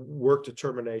their work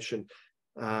determination,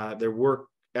 their work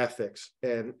ethics,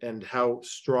 and how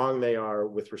strong they are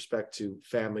with respect to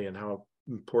family and how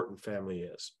important family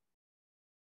is.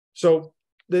 So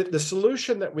the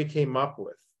solution that we came up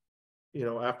with,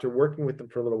 after working with them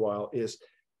for a little while, is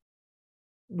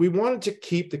we wanted to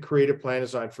keep the creative plan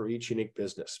design for each unique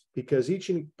business, because each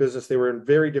unique business, they were in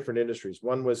very different industries.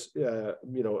 One was,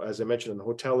 as I mentioned, in the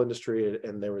hotel industry,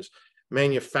 and there was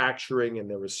manufacturing, and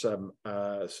there was some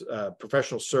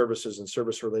professional services and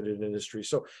service-related industries.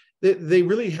 So they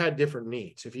really had different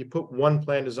needs. If you put one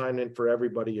plan design in for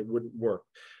everybody, it wouldn't work.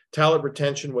 Talent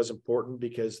retention was important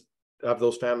because of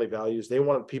those family values. They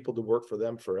wanted people to work for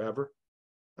them forever.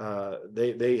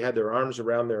 They had their arms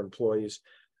around their employees.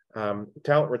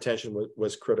 Talent retention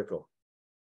was critical.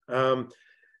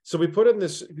 So we put in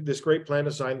this great plan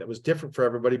design that was different for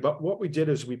everybody. But what we did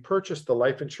is we purchased the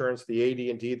life insurance, the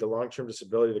AD&D, the long-term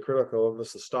disability, the critical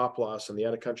illness, the stop loss, and the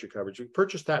out-of-country coverage. We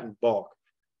purchased that in bulk,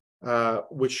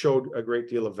 which showed a great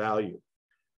deal of value.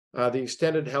 The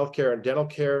extended healthcare and dental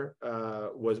care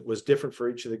was different for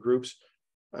each of the groups.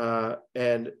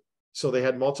 And so they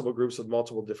had multiple groups with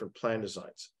multiple different plan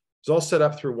designs. It was all set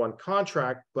up through one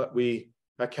contract, but we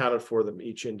accounted for them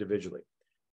each individually.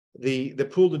 The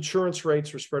pooled insurance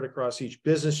rates were spread across each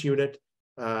business unit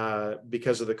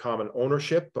because of the common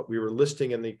ownership, but we were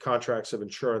listing in the contracts of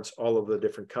insurance all of the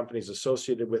different companies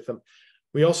associated with them.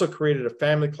 We also created a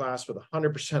family class with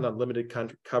 100% unlimited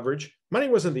coverage. Money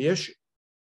wasn't the issue.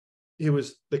 It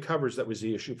was the coverage that was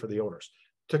the issue for the owners.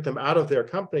 Took them out of their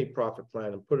company profit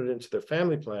plan and put it into their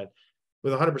family plan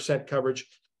with 100% coverage.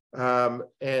 And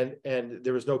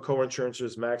there was no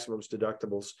co-insurances, maximums,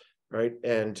 deductibles, right?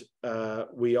 And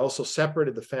we also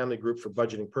separated the family group for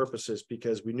budgeting purposes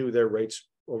because we knew their rates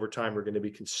over time were going to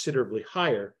be considerably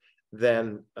higher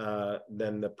than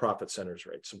the profit center's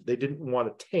rates. So they didn't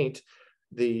want to taint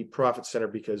the profit center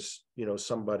because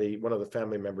one of the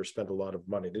family members spent a lot of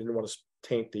money. They didn't want to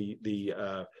taint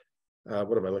the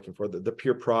what am I looking for? The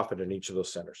pure profit in each of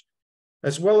those centers.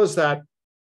 As well as that,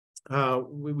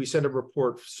 we send a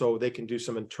report so they can do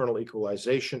some internal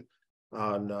equalization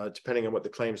on depending on what the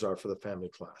claims are for the family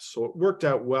class. So it worked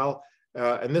out well.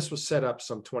 And this was set up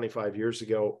some 25 years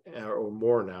ago or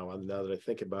more now that I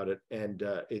think about it. And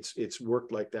it's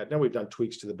worked like that. Now we've done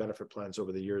tweaks to the benefit plans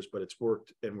over the years, but it's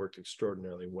worked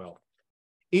extraordinarily well.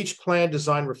 Each plan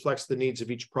design reflects the needs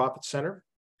of each profit center.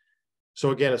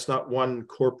 So again, it's not one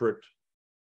corporate,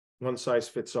 one size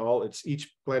fits all. It's each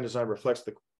plan design reflects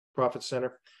the profit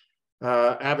center.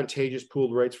 Advantageous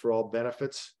pooled rates for all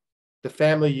benefits. The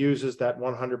family uses that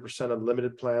 100%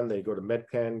 unlimited plan. They go to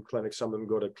MedCan clinic. Some of them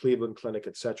go to Cleveland Clinic,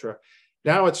 etc.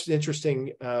 Now it's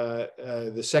interesting.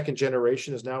 The second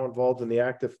generation is now involved in the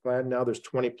active plan. Now there's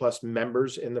 20 plus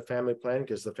members in the family plan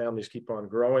because the families keep on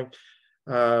growing.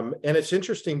 And it's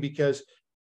interesting because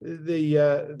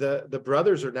the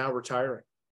brothers are now retiring,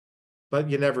 but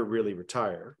you never really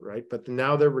retire, right? But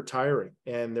now they're retiring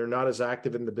and they're not as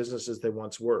active in the business as they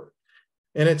once were.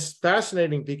 And it's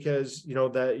fascinating because,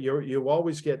 that you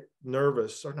always get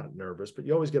nervous, or not nervous, but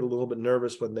you always get a little bit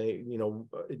nervous when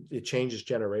it changes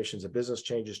generations, a business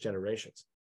changes generations.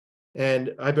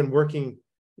 And I've been working,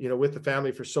 with the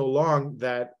family for so long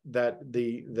that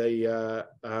the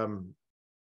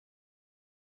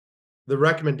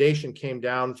recommendation came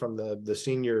down from the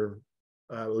senior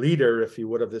leader, if you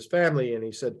would, of this family. And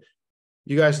he said,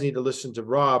 you guys need to listen to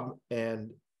Rob,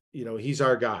 and, he's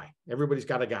our guy. Everybody's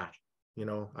got a guy.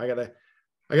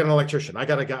 I I got an electrician. I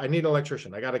got a guy. I need an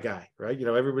electrician. I got a guy, right? You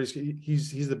know,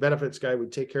 he's the benefits guy. We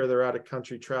take care of their out of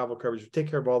country travel coverage. We take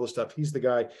care of all the stuff. He's the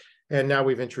guy. And now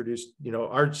we've introduced, you know,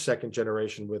 our second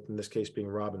generation with, in this case, being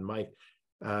Rob and Mike.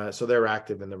 So they're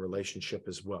active in the relationship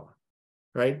as well,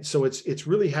 right? So it's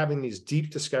really having these deep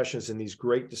discussions and these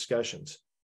great discussions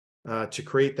to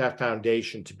create that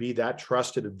foundation, to be that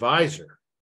trusted advisor,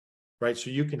 right? So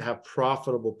you can have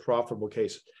profitable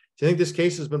cases. Do you think this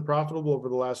case has been profitable over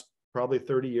the last probably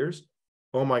 30 years?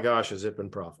 Oh my gosh, has it been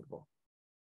profitable,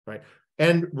 right?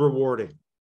 And rewarding,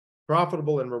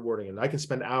 profitable and rewarding. And I can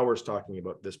spend hours talking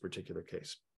about this particular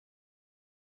case.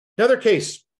 Another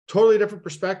case, totally different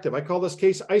perspective. I call this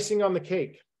case icing on the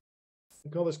cake.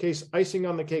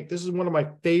 This is one of my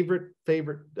favorite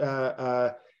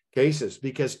cases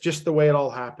because just the way it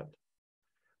all happened.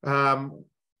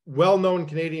 Well-known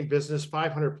Canadian business,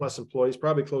 500 plus employees,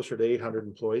 probably closer to 800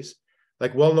 employees.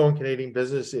 Like well-known Canadian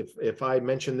business, if I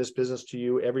mention this business to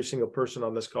you, every single person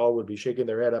on this call would be shaking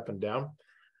their head up and down.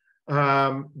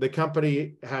 The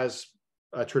company has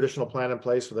a traditional plan in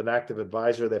place with an active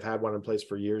advisor. They've had one in place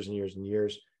for years and years and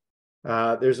years.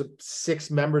 There's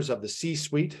 6 members of the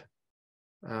C-suite,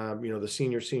 you know, the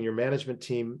senior management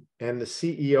team, and the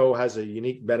CEO has a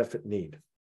unique benefit need.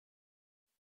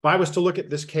 If I was to look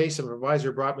at this case, if an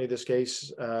advisor brought me this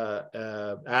case,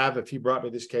 if he brought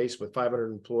me this case with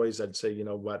 500 employees, I'd say, you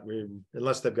know what,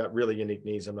 unless they've got really unique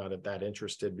needs, I'm not that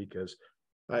interested because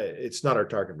it's not our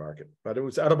target market. But it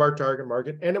was out of our target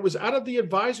market, and it was out of the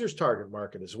advisor's target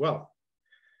market as well.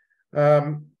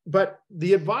 But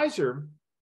the advisor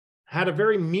had a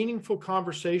very meaningful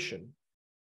conversation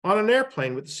on an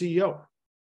airplane with the CEO.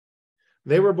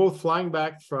 They were both flying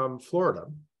back from Florida.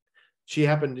 She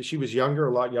was younger,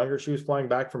 a lot younger. She was flying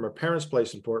back from her parents'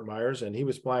 place in Fort Myers, and he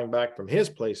was flying back from his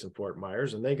place in Fort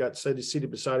Myers. And they got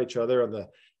seated beside each other on the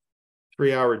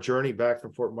 3-hour journey back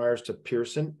from Fort Myers to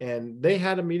Pearson. And they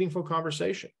had a meaningful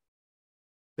conversation.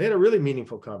 They had a really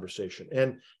meaningful conversation.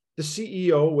 And the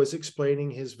CEO was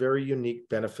explaining his very unique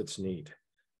benefits need.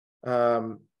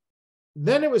 Then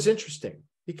it was interesting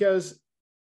because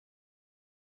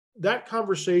that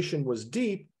conversation was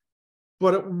deep,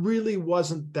 but it really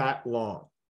wasn't that long.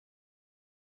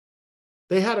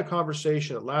 They had a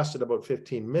conversation that lasted about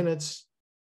 15 minutes,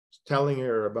 telling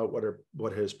her about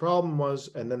what his problem was,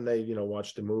 and then they, you know,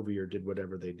 watched a movie or did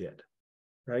whatever they did,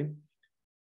 right? And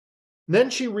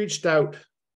then she reached out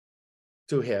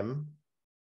to him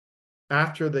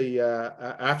after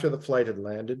the flight had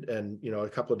landed, and you know, a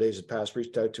couple of days had passed.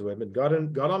 Reached out to him and got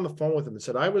on the phone with him and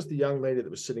said, "I was the young lady that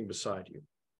was sitting beside you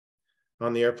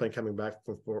on the airplane coming back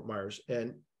from Fort Myers.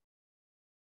 And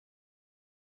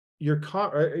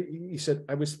he said,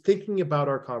 I was thinking about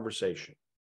our conversation.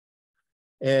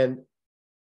 And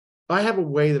I have a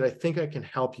way that I think I can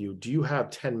help you. Do you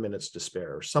have 10 minutes to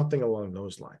spare?" Or something along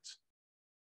those lines.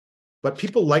 But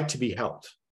people like to be helped.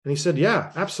 And he said,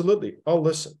 "Yeah, absolutely. I'll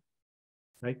listen."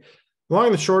 Right? Long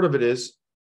and the short of it is,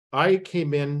 I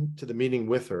came in to the meeting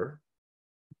with her,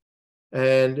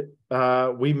 and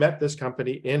we met this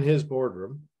company in his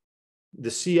boardroom.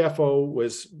 The CFO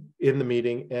was in the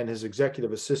meeting, and his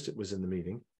executive assistant was in the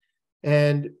meeting.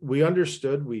 And we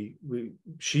understood.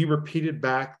 She repeated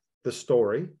back the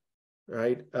story,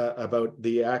 right, about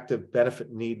the active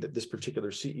benefit need that this particular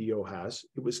CEO has.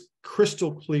 It was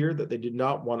crystal clear that they did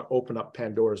not want to open up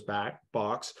Pandora's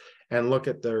box and look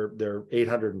at their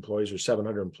 800 employees or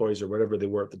 700 employees or whatever they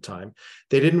were at the time.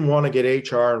 They didn't want to get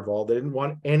HR involved. They didn't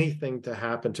want anything to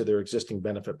happen to their existing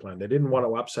benefit plan. They didn't want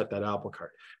to upset that apple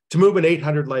cart. To move an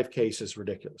 800 life case is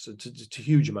ridiculous. It's a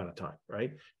huge amount of time,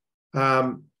 right?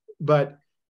 But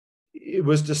it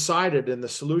was decided, and the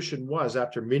solution was,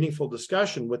 after meaningful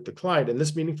discussion with the client, and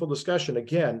this meaningful discussion,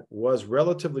 again, was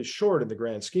relatively short in the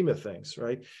grand scheme of things,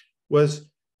 right, was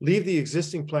leave the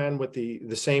existing plan with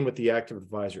the same with the active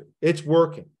advisor. It's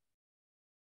working.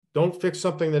 Don't fix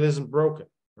something that isn't broken,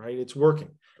 right? It's working.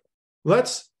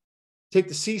 Let's take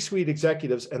the C-suite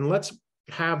executives and let's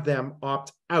have them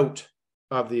opt out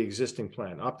of the existing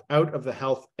plan, opt out of the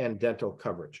health and dental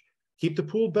coverage. Keep the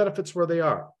pooled benefits where they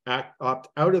are, opt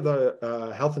out of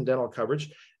the health and dental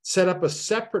coverage, set up a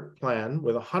separate plan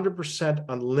with 100%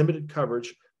 unlimited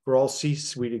coverage for all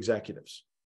C-suite executives.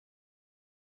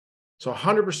 So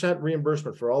 100%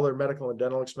 reimbursement for all their medical and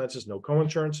dental expenses, no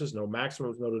co-insurances, no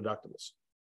maximums, no deductibles.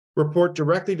 Report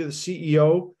directly to the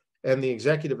CEO and the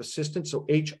executive assistant. So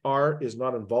HR is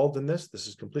not involved in this. This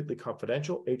is completely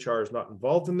confidential. HR is not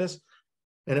involved in this.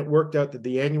 And it worked out that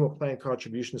the annual plan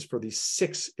contributions for these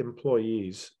 6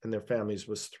 employees and their families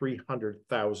was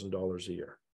 $300,000 a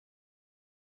year.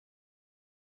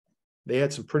 They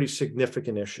had some pretty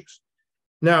significant issues.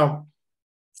 Now,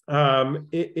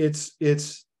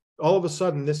 It's all of a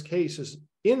sudden this case is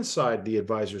inside the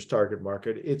advisor's target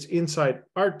market. It's inside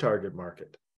our target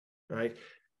market, right?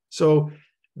 So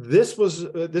this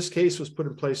case was put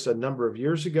in place a number of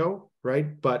years ago,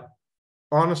 right? But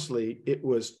honestly, it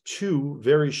was two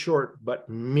very short but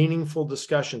meaningful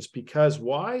discussions. Because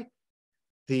why?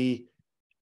 The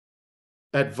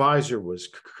advisor was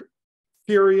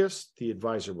curious, the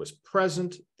advisor was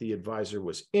present, the advisor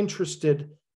was interested,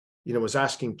 was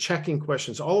asking checking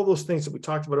questions, all of those things that we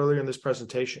talked about earlier in this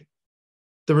presentation.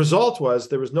 The result was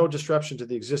there was no disruption to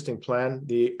the existing plan.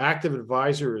 The active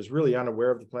advisor is really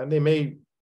unaware of the plan. They may,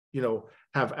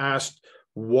 have asked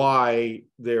why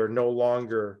they're no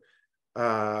longer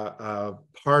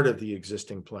part of the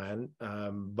existing plan.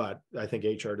 But I think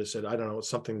HR just said, I don't know, it's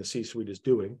something the C-suite is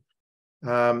doing.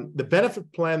 The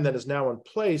benefit plan that is now in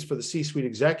place for the C-suite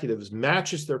executives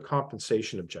matches their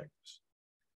compensation objectives.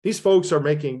 These folks are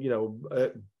making,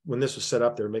 when this was set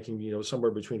up, they're making,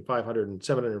 somewhere between $500,000 and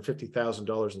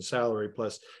 $750,000 in salary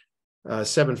plus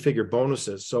seven-figure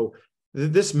bonuses. So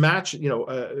this match,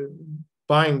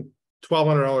 buying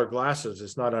 $1,200 glasses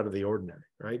is not out of the ordinary,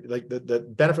 right? Like the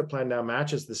benefit plan now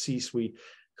matches the C-suite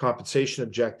compensation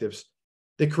objectives.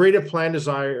 The creative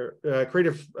advisor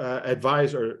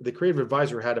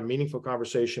had a meaningful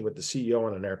conversation with the CEO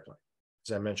on an airplane,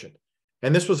 as I mentioned.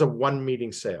 And this was a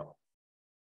one-meeting sale.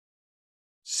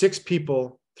 6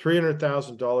 people,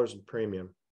 $300,000 in premium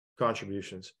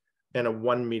contributions, and a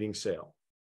one-meeting sale,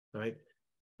 right?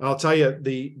 I'll tell you,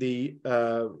 the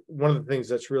one of the things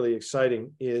that's really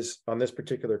exciting is on this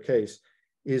particular case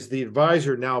is the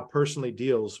advisor now personally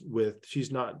deals with.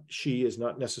 She is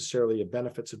not necessarily a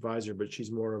benefits advisor, but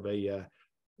she's more of a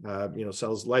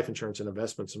sells life insurance and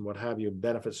investments and what have you.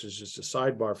 Benefits is just a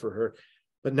sidebar for her.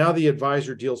 But now the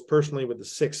advisor deals personally with the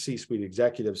 6 C-suite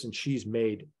executives, and she's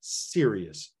made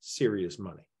serious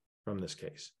money from this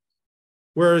case.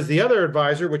 Whereas the other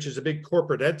advisor, which is a big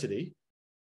corporate entity,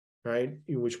 right,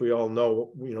 which we all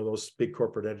know, those big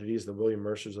corporate entities, the William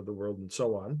Mercers of the world and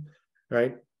so on,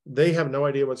 right? They have no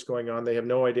idea what's going on. They have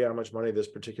no idea how much money this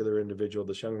particular individual,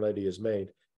 this young lady, has made.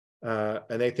 And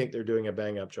they think they're doing a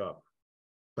bang-up job.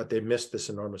 But they missed this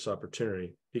enormous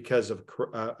opportunity because of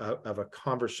a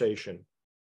conversation,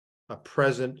 a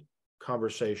present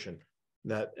conversation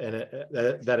that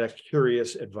a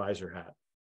curious advisor had,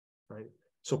 right?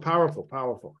 So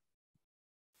powerful.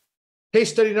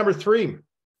 Case study number 3,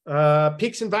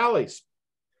 peaks and valleys.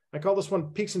 I call this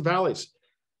one peaks and valleys.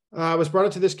 I was brought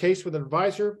into this case with an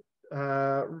advisor.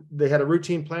 They had a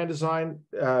routine plan design,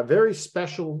 very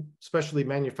specially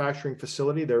manufacturing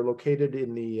facility. They're located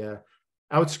in the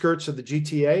outskirts of the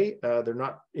GTA. They're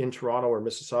not in Toronto or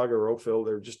Mississauga or Oakville.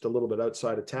 They're just a little bit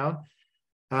outside of town.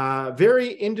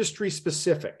 Very industry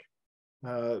specific.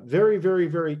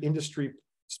 Very industry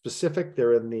specific.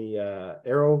 They're in the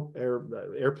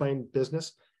airplane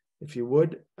business, if you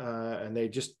would, and they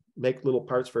just make little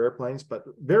parts for airplanes, but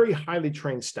very highly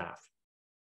trained staff.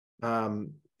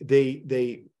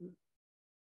 They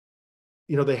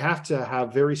have to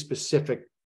have very specific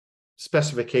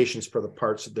specifications for the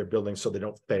parts that they're building so they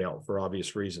don't fail for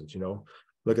obvious reasons.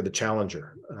 Look at the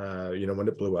Challenger, when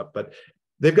it blew up. But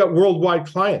they've got worldwide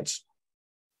clients.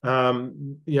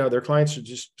 Their clients are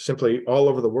just simply all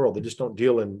over the world. They just don't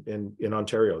deal in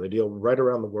Ontario. They deal right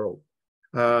around the world.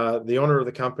 The owner of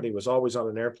the company was always on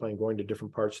an airplane going to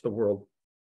different parts of the world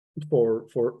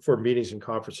for meetings and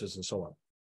conferences and so on.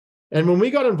 And when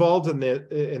we got involved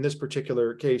in this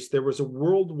particular case, there was a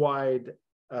worldwide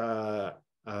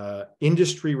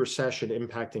industry recession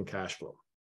impacting cash flow.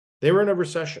 They were in a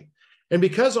recession. And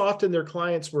because often their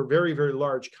clients were very, very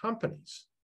large companies,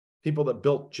 people that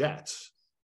built jets,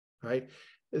 right?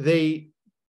 They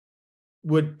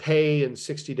would pay in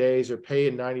 60 days or pay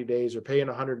in 90 days or pay in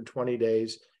 120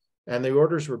 days. And the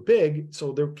orders were big.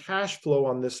 So their cash flow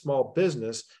on this small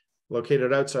business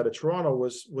located outside of Toronto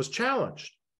was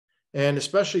challenged. And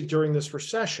especially during this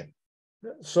recession.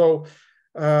 So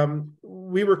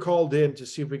we were called in to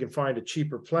see if we can find a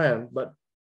cheaper plan. But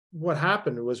what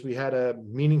happened was we had a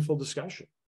meaningful discussion.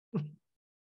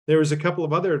 There was a couple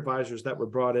of other advisors that were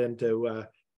brought in to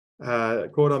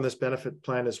quote on this benefit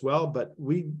plan as well. But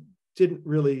we didn't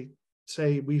really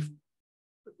say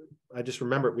I just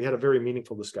remember we had a very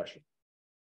meaningful discussion.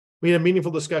 We had a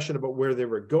meaningful discussion about where they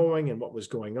were going and what was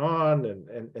going on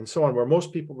and so on, where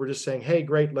most people were just saying, hey,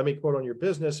 great, let me quote on your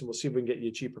business and we'll see if we can get you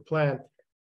a cheaper plan.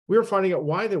 We were finding out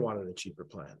why they wanted a cheaper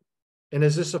plan. And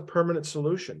is this a permanent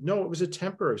solution? No, it was a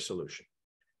temporary solution.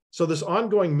 So this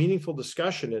ongoing meaningful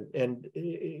discussion, and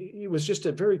it was just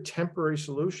a very temporary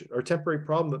solution or temporary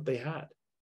problem that they had.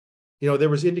 there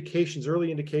was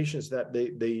early indications that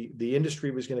the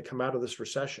industry was going to come out of this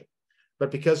recession. But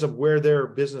because of where their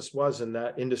business was in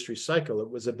that industry cycle, it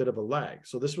was a bit of a lag.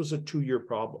 So this was a 2-year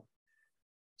problem.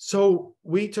 So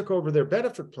we took over their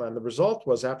benefit plan. The result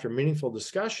was, after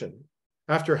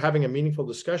having a meaningful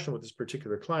discussion with this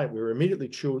particular client, we were immediately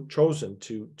chosen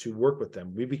to work with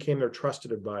them. We became their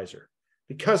trusted advisor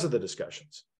because of the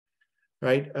discussions,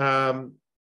 right?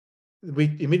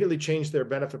 We immediately changed their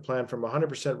benefit plan from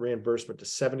 100% reimbursement to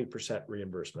 70%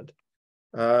 reimbursement.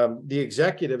 The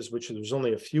executives, which there was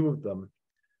only a few of them,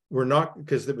 were not,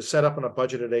 because it was set up on a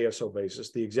budgeted ASO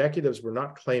basis. The executives were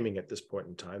not claiming at this point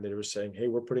in time. They were saying, hey,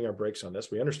 we're putting our brakes on this.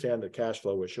 We understand the cash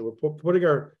flow issue. We're putting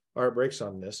our brakes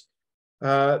on this.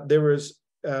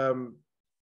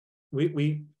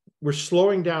 We were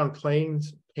slowing down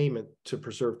claims payment to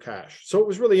preserve cash. So it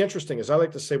was really interesting. As I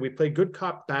like to say, we play good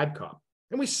cop, bad cop.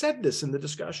 And we said this in the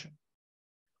discussion.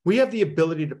 We have the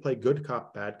ability to play good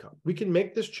cop, bad cop. We can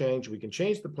make this change. We can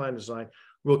change the plan design.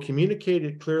 We'll communicate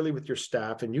it clearly with your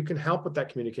staff, and you can help with that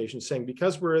communication, saying,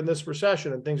 because we're in this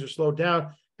recession and things are slowed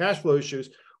down, cash flow issues,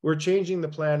 we're changing the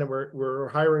plan and we're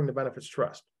hiring the benefits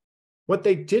trust. What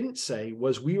they didn't say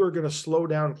was we were going to slow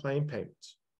down claim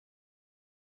payments.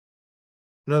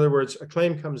 In other words, a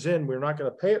claim comes in, we're not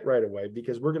going to pay it right away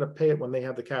because we're going to pay it when they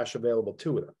have the cash available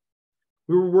to them.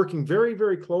 We were working very,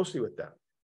 very closely with them.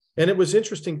 And it was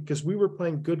interesting because we were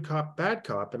playing good cop, bad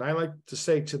cop. And I like to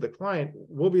say to the client,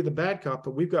 we'll be the bad cop,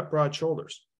 but we've got broad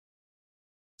shoulders.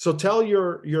 So tell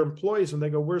your employees when they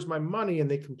go, where's my money? And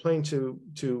they complain to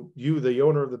you, the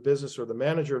owner of the business or the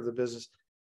manager of the business.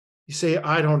 You say,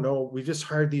 I don't know. We just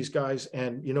hired these guys.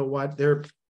 And you know what? They're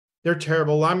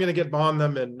terrible. I'm going to get on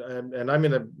them and I'm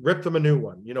going to rip them a new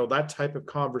one. That type of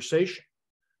conversation.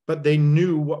 But they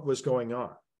knew what was going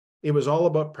on. It was all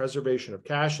about preservation of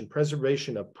cash and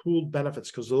preservation of pooled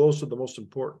benefits, because those are the most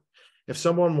important. If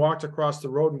someone walked across the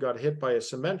road and got hit by a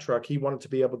cement truck, he wanted to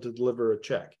be able to deliver a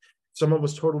check. If someone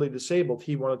was totally disabled,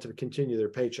 he wanted to continue their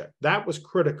paycheck. That was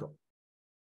critical.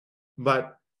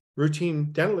 But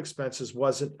routine dental expenses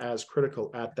wasn't as critical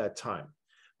at that time.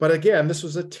 But again, this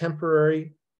was a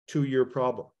temporary 2-year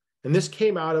problem. And this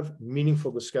came out of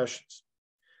meaningful discussions.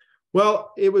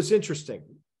 Well, it was interesting.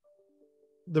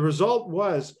 The result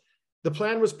was the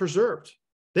plan was preserved.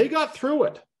 They got through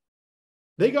it.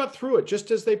 They got through it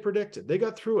just as they predicted. They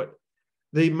got through it.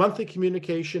 The monthly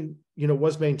communication,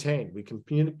 was maintained. We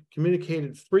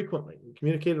communicated frequently. We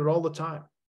communicated all the time.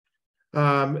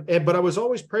 But I was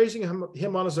always praising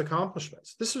him on his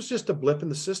accomplishments. This was just a blip in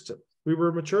the system. We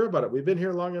were mature about it. We've been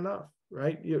here long enough,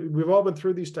 right? We've all been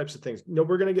through these types of things.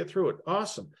 We're going to get through it.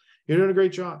 Awesome. You're doing a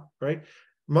great job, right?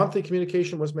 Monthly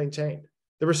communication was maintained.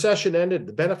 The recession ended.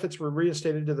 The benefits were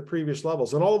reinstated to the previous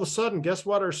levels. And all of a sudden, guess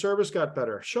what? Our service got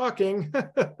better. Shocking.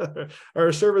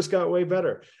 Our service got way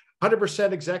better.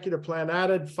 100% executive plan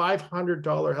added. $500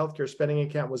 healthcare spending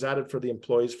account was added for the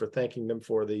employees for thanking them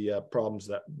for the problems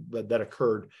that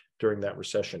occurred during that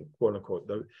recession, quote unquote.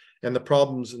 And the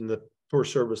problems and the poor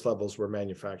service levels were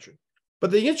manufactured.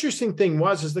 But the interesting thing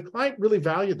is the client really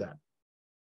valued that.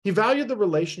 He valued the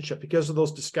relationship because of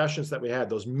those discussions that we had,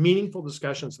 those meaningful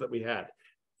discussions that we had.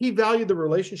 He valued the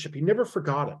relationship. He never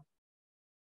forgot it.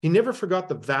 He never forgot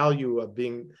the value of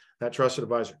being that trusted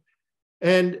advisor.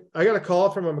 And I got a call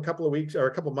from him a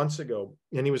couple months ago,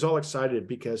 and he was all excited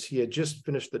because he had just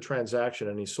finished the transaction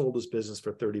and he sold his business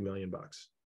for $30 million.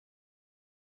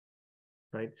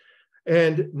 Right.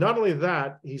 And not only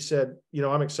that, he said,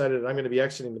 I'm excited. I'm going to be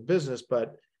exiting the business,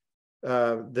 but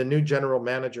the new general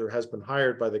manager has been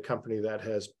hired by the company that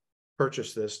has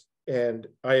purchased this. And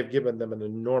I have given them an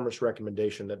enormous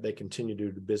recommendation that they continue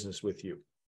to do business with you.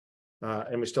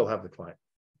 And we still have the client.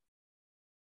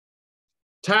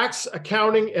 Tax,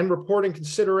 accounting, and reporting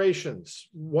considerations.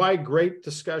 Why great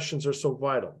discussions are so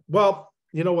vital. Well,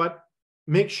 you know what?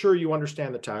 Make sure you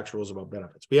understand the tax rules about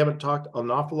benefits. We haven't talked an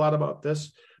awful lot about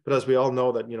this, but as we all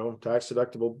know that, tax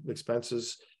deductible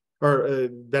expenses or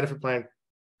benefit plan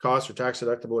costs or tax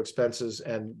deductible expenses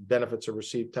and benefits are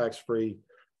received tax-free.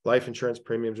 Life insurance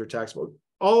premiums are taxable,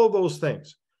 all of those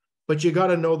things. But you got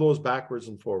to know those backwards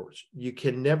and forwards. You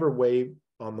can never waive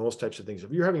on those types of things. If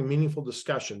you're having meaningful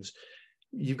discussions,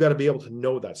 you've got to be able to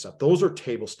know that stuff. Those are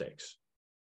table stakes.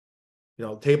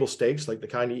 Table stakes like the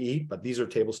kind you eat, but these are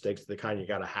table stakes, the kind you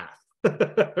got to have,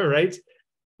 right?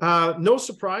 No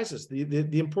surprises.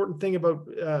 The important thing about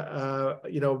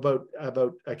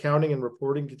accounting and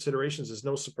reporting considerations is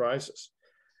no surprises.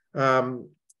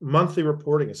 Monthly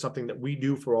reporting is something that we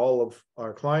do for all of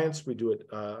our clients. We do it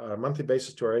on a monthly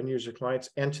basis to our end user clients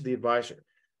and to the advisor.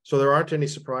 So there aren't any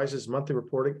surprises. Monthly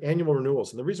reporting, annual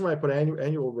renewals. And the reason why I put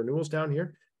annual renewals down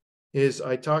here is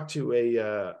I talked to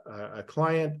a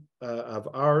client of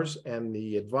ours, and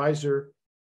the advisor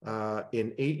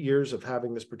in 8 years of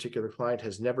having this particular client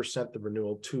has never sent the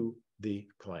renewal to the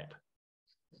client.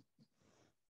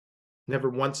 Never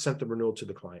once sent the renewal to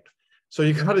the client. So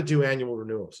you got to do annual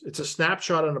renewals. It's a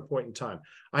snapshot on a point in time.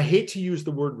 I hate to use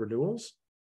the word renewals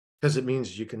because it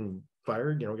means you can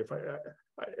fire, get fired.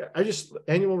 I just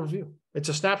annual review. It's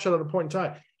a snapshot at a point in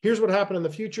time. Here's what happened in the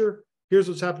future. Here's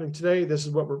what's happening today. This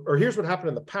is or here's what happened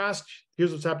in the past.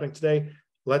 Here's what's happening today.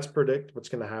 Let's predict what's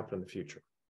going to happen in the future.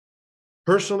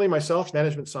 Personally, myself,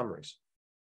 management summaries.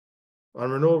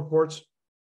 On renewal reports,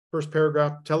 first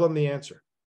paragraph, tell them the answer.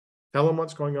 Tell them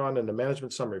what's going on in the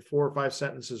management summary, 4 or 5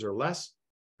 sentences or less,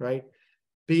 right?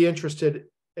 Be interested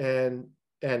and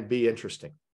be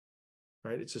interesting,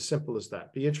 right? It's as simple as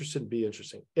that. Be interested and be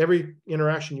interesting. Every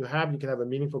interaction you can have a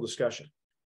meaningful discussion.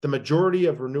 The majority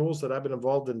of renewals that I've been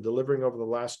involved in delivering over the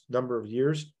last number of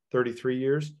years, 33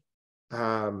 years,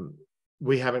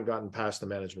 we haven't gotten past the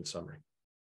management summary.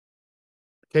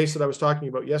 The case that I was talking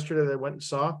about yesterday that I went and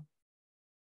saw,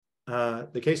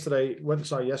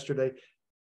 yesterday,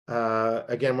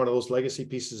 again, one of those legacy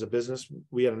pieces of business.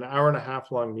 We had an 1.5 hour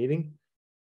long meeting.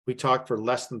 We talked for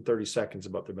less than 30 seconds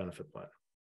about their benefit plan.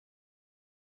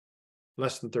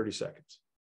 Less than 30 seconds,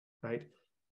 right?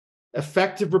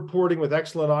 Effective reporting with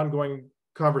excellent ongoing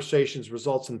conversations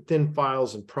results in thin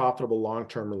files and profitable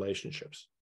long-term relationships,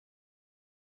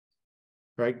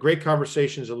 right? Great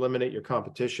conversations eliminate your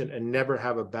competition and never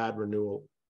have a bad renewal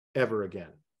ever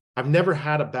again. I've never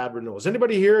had a bad renewal. Has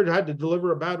anybody here had to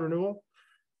deliver a bad renewal?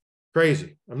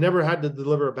 Crazy. I've never had to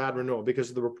deliver a bad renewal because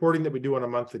of the reporting that we do on a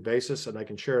monthly basis. And I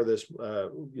can share this,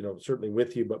 certainly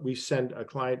with you, but we send a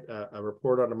client a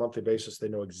report on a monthly basis. They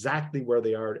know exactly where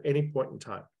they are at any point in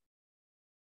time,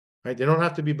 right? They don't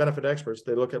have to be benefit experts.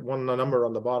 They look at one number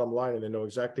on the bottom line and they know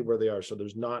exactly where they are. So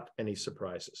there's not any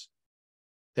surprises.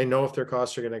 They know if their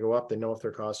costs are going to go up. They know if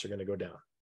their costs are going to go down.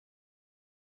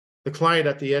 The client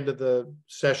at the end of the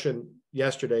session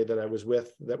yesterday that I was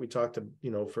with, that we talked to,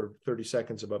 for 30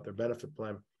 seconds about their benefit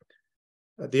plan.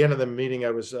 At the end of the meeting, I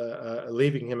was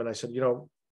leaving him and I said,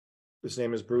 his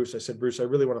name is Bruce. I said, Bruce, I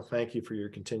really want to thank you for your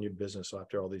continued business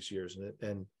after all these years.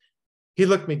 And he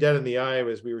looked me dead in the eye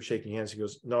as we were shaking hands. He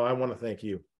goes, no, I want to thank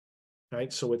you.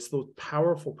 Right. So it's those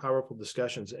powerful, powerful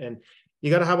discussions. And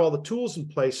you got to have all the tools in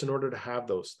place in order to have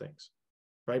those things.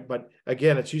 Right. But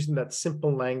again, it's using that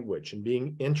simple language and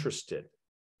being interested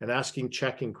and asking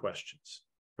checking questions,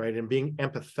 right? And being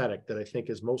empathetic, that I think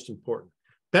is most important.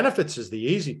 Benefits is the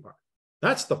easy part.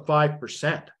 That's the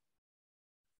 5%.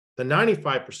 The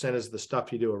 95% is the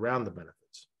stuff you do around the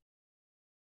benefits.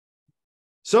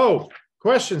 So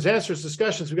questions, answers,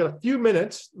 discussions. We've got a few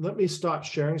minutes. Let me stop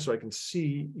sharing so I can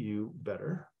see you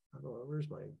better. I don't know, where's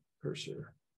my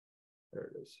cursor?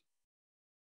 There it is.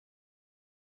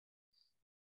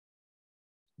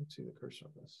 Let's see the cursor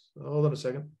on this. Hold on a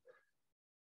second.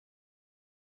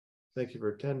 Thank you for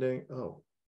attending.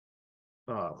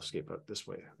 I'll escape out this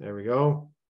way. There we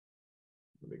go.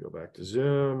 Let me go back to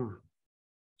Zoom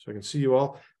so I can see you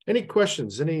all. Any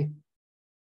questions? Any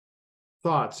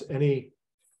thoughts? Any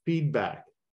feedback?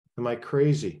 Am I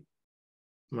crazy?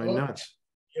 Am I nuts?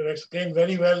 You explained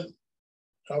very well,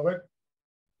 Robert.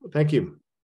 Thank you.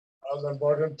 All the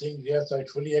important things. Yes, I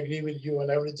fully agree with you on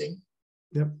everything.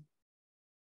 Yep.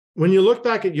 When you look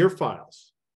back at your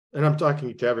files, and I'm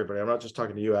talking to everybody, I'm not just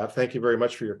talking to you, Ab. Thank you very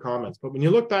much for your comments. But when you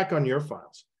look back on your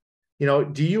files,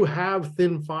 do you have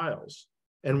thin files?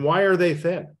 And why are they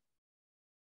thin?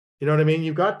 You know what I mean?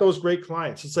 You've got those great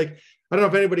clients. It's like, I don't know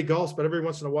if anybody golfs, but every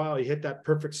once in a while you hit that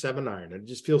perfect 7-iron and it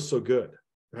just feels so good,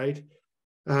 right?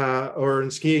 Or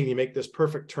in skiing, you make this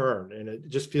perfect turn and it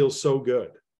just feels so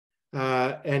good.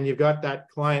 And you've got that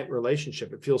client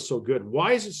relationship. It feels so good.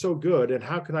 Why is it so good? And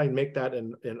how can I make that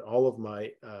in all of my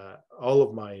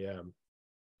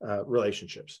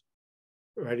relationships?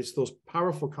 Right? It's those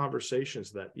powerful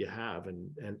conversations that you have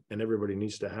and everybody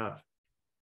needs to have.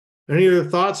 Any other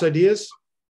thoughts, ideas?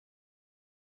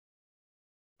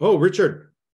 Oh,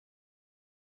 Richard.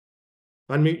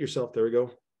 Unmute yourself. There we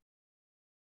go.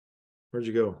 Where'd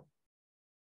you go?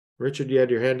 Richard, you had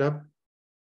your hand up?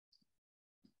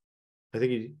 I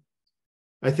think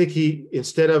he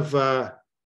instead of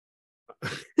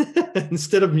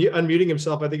unmuting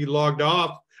himself, I think he logged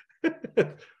off.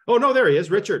 Oh no, there he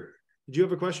is. Richard, did you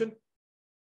have a question?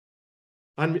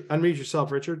 Unmute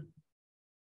yourself, Richard.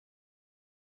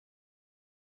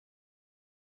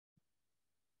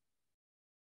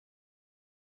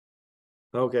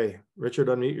 Okay, Richard,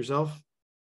 unmute yourself.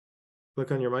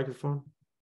 Click on your microphone.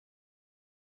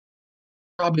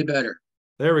 Probably better.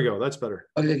 There we go. That's better.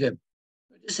 Okay, good.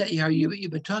 Just that,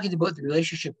 you've been talking about the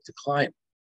relationship with the client,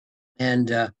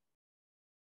 and I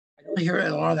don't hear a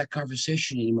lot of that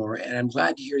conversation anymore. And I'm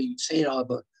glad to hear you say it all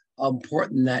about how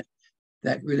important that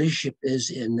relationship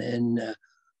is in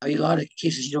a lot of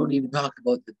cases. You don't even talk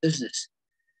about the business,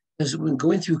 because when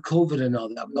going through COVID and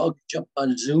all that, we all jumped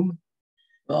on Zoom.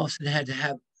 We also had to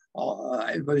have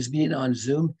everybody's meeting on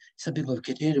Zoom. Some people have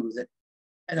continued with it,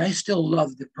 and I still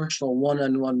love the personal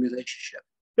one-on-one relationship.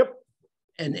 Yep.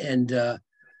 And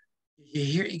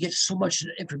you get so much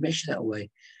information that way.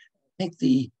 I think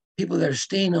the people that are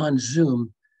staying on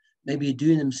Zoom may be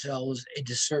doing themselves a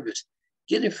disservice.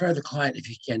 Get in front of the client if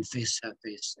you can, face to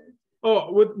face.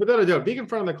 Oh, without a doubt, being in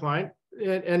front of the client,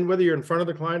 and whether you're in front of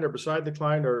the client or beside the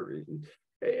client, or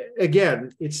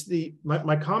again, it's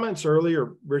my comments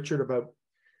earlier, Richard, about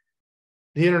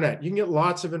the internet. You can get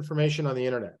lots of information on the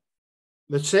internet.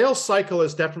 The sales cycle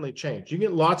has definitely changed. You can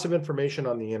get lots of information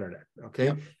on the internet, okay?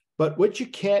 Yep. But what you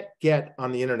can't get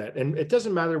on the internet, and it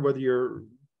doesn't matter whether you're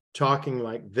talking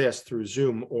like this through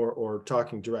Zoom or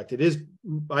talking direct. It is,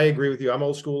 I agree with you. I'm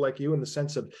old school like you in the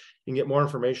sense of you can get more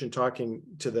information talking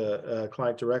to the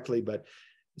client directly, but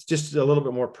it's just a little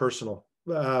bit more personal.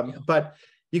 But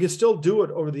you can still do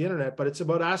it over the internet, but it's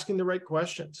about asking the right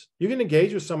questions. You can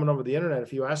engage with someone over the internet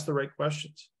if you ask the right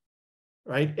questions,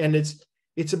 right? And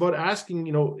it's about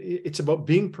asking, it's about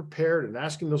being prepared and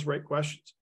asking those right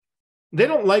questions. They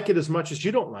don't like it as much as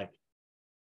you don't like it.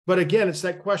 But again, it's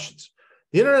that questions.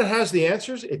 The internet has the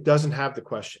answers. It doesn't have the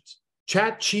questions.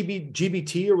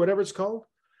 GBT or whatever it's called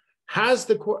has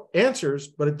the answers,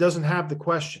 but it doesn't have the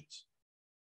questions.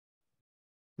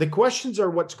 The questions are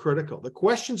what's critical. The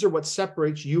questions are what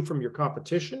separates you from your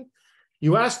competition.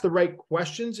 You ask the right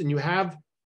questions and you have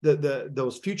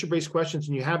those future-based questions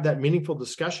and you have that meaningful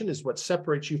discussion is what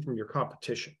separates you from your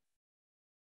competition.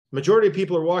 Majority of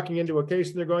people are walking into a case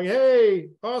and they're going, hey,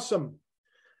 awesome.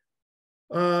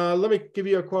 Let me give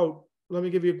you a quote. Let me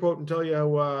give you a quote and tell you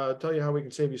how we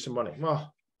can save you some money.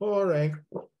 Well, all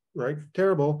right,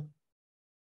 terrible.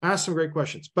 Ask some great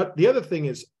questions. But the other thing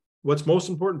is, what's most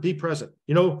important, be present.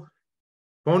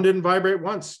 Phone didn't vibrate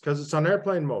once because it's on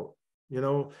airplane mode.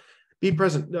 Be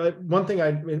present. One thing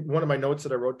one of my notes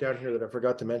that I wrote down here that I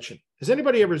forgot to mention. Has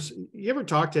anybody you ever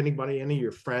talked to anybody, any of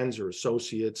your friends or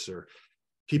associates or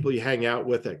people you hang out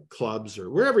with at clubs or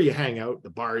wherever you hang out, the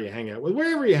bar you hang out with,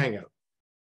 wherever you hang out?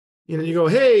 You go,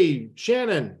 hey,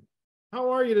 Shannon,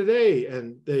 how are you today?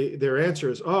 And their answer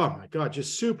is, oh my God,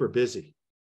 just super busy.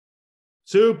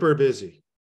 Super busy.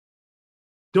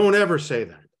 Don't ever say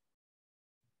that.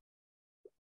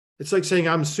 It's like saying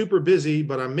I'm super busy,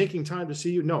 but I'm making time to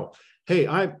see you. No, hey,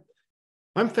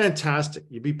 I'm fantastic.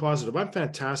 You be positive. I'm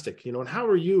fantastic. And how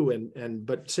are you?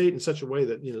 But say it in such a way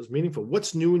that is meaningful.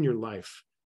 What's new in your life?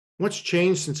 What's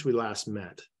changed since we last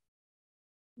met?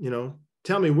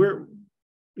 Tell me where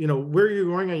you're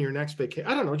going on your next vacation.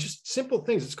 I don't know, just simple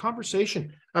things. It's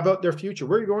conversation about their future.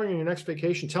 Where are you going on your next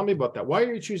vacation? Tell me about that. Why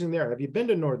are you choosing there? Have you been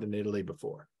to Northern Italy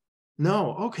before?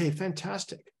 No. Okay,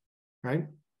 fantastic. Right?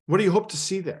 What do you hope to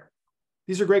see there?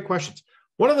 These are great questions.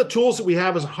 One of the tools that we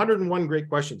have is 101 great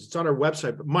questions. It's on our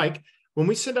website. But Mike, when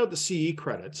we send out the CE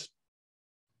credits,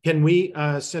 can we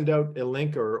send out a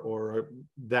link or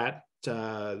that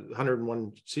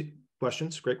 101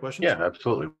 questions? Great questions? Yeah,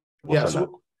 absolutely.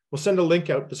 We'll send a link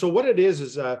out. So what it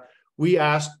is we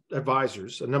asked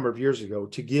advisors a number of years ago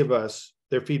to give us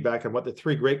their feedback on what the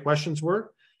 3 great questions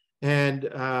were. And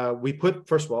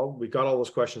first of all, we got all those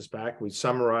questions back. We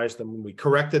summarized them. We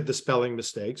corrected the spelling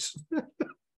mistakes.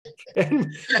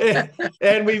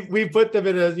 and we put them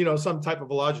in some type of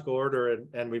a logical order.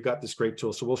 And we've got this great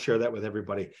tool. So we'll share that with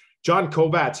everybody. John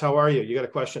Kobats, how are you? You got a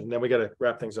question? And then we got to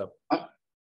wrap things up.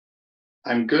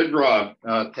 I'm good, Rob.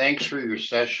 Thanks for your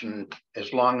session.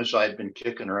 As long as I've been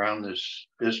kicking around this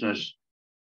business,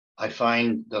 I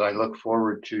find that I look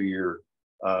forward to your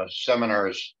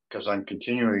seminars because I'm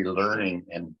continually learning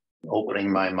and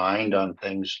opening my mind on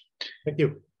things. Thank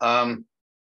you.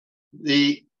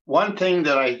 The one thing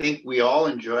that I think we all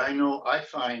enjoy, I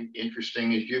find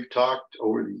interesting is you've talked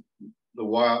over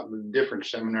the different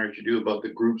seminars you do about the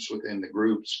groups within the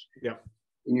groups. Yeah.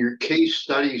 In your case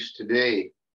studies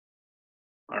today,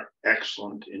 are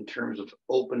excellent in terms of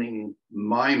opening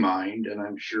my mind, and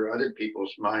I'm sure other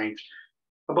people's minds,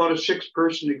 about a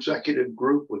 6-person executive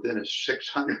group within a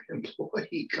 600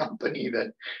 employee company,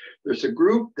 that there's a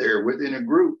group there within a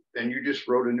group, and you just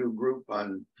wrote a new group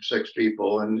on 6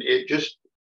 people. And it just,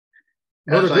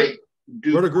 as I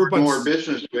do more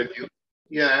business with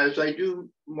you, as I do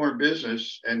more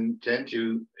business and tend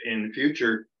to in the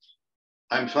future,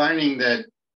 I'm finding that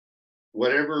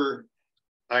whatever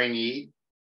I need,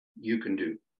 you can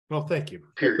do. Well, thank you.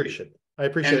 Period. I appreciate it. I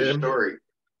appreciate it. Story.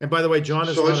 And by the way, John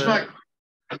is So it's not.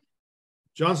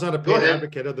 John's not a paid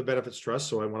advocate of the Benefits Trust,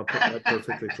 so I want to put that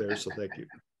perfectly clear. So thank you.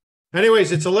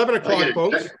 Anyways, it's 11 o'clock,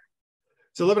 folks.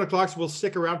 It's 11 o'clock, so we'll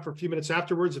stick around for a few minutes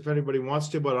afterwards if anybody wants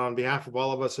to. But on behalf of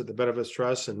all of us at the Benefits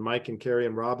Trust and Mike and Carrie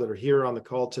and Rob that are here on the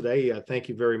call today, thank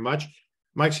you very much.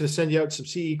 Mike's going to send you out some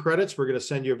CE credits. We're going to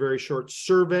send you a very short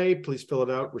survey. Please fill it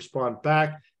out, respond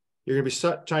back. You're going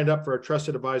to be signed up for our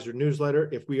Trusted Advisor newsletter.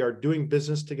 If we are doing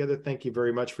business together, thank you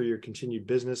very much for your continued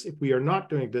business. If we are not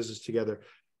doing business together,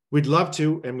 we'd love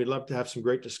to, and we'd love to have some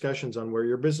great discussions on where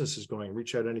your business is going.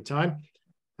 Reach out anytime.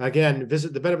 Again,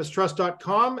 visit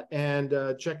thebenefitstrust.com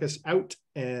and check us out.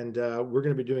 And we're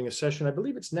going to be doing a session. I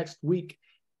believe it's next week.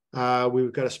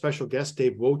 We've got a special guest,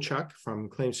 Dave Wochuk from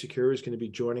Claim Secure, is going to be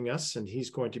joining us, and he's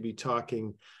going to be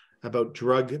talking about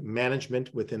drug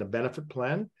management within a benefit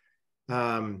plan,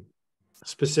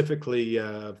 specifically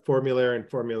Formulary and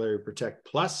Formulary Protect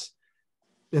Plus,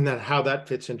 and then how that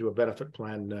fits into a benefit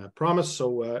plan promise.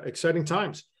 So exciting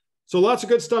times. So lots of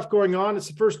good stuff going on. It's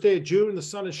the first day of June. The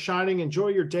sun is shining. Enjoy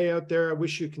your day out there. I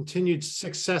wish you continued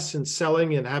success in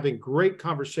selling and having great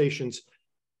conversations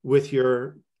with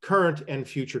your current and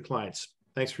future clients.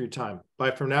 Thanks for your time.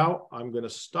 Bye for now. I'm going to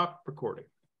stop recording.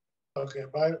 Okay,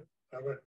 bye. Bye.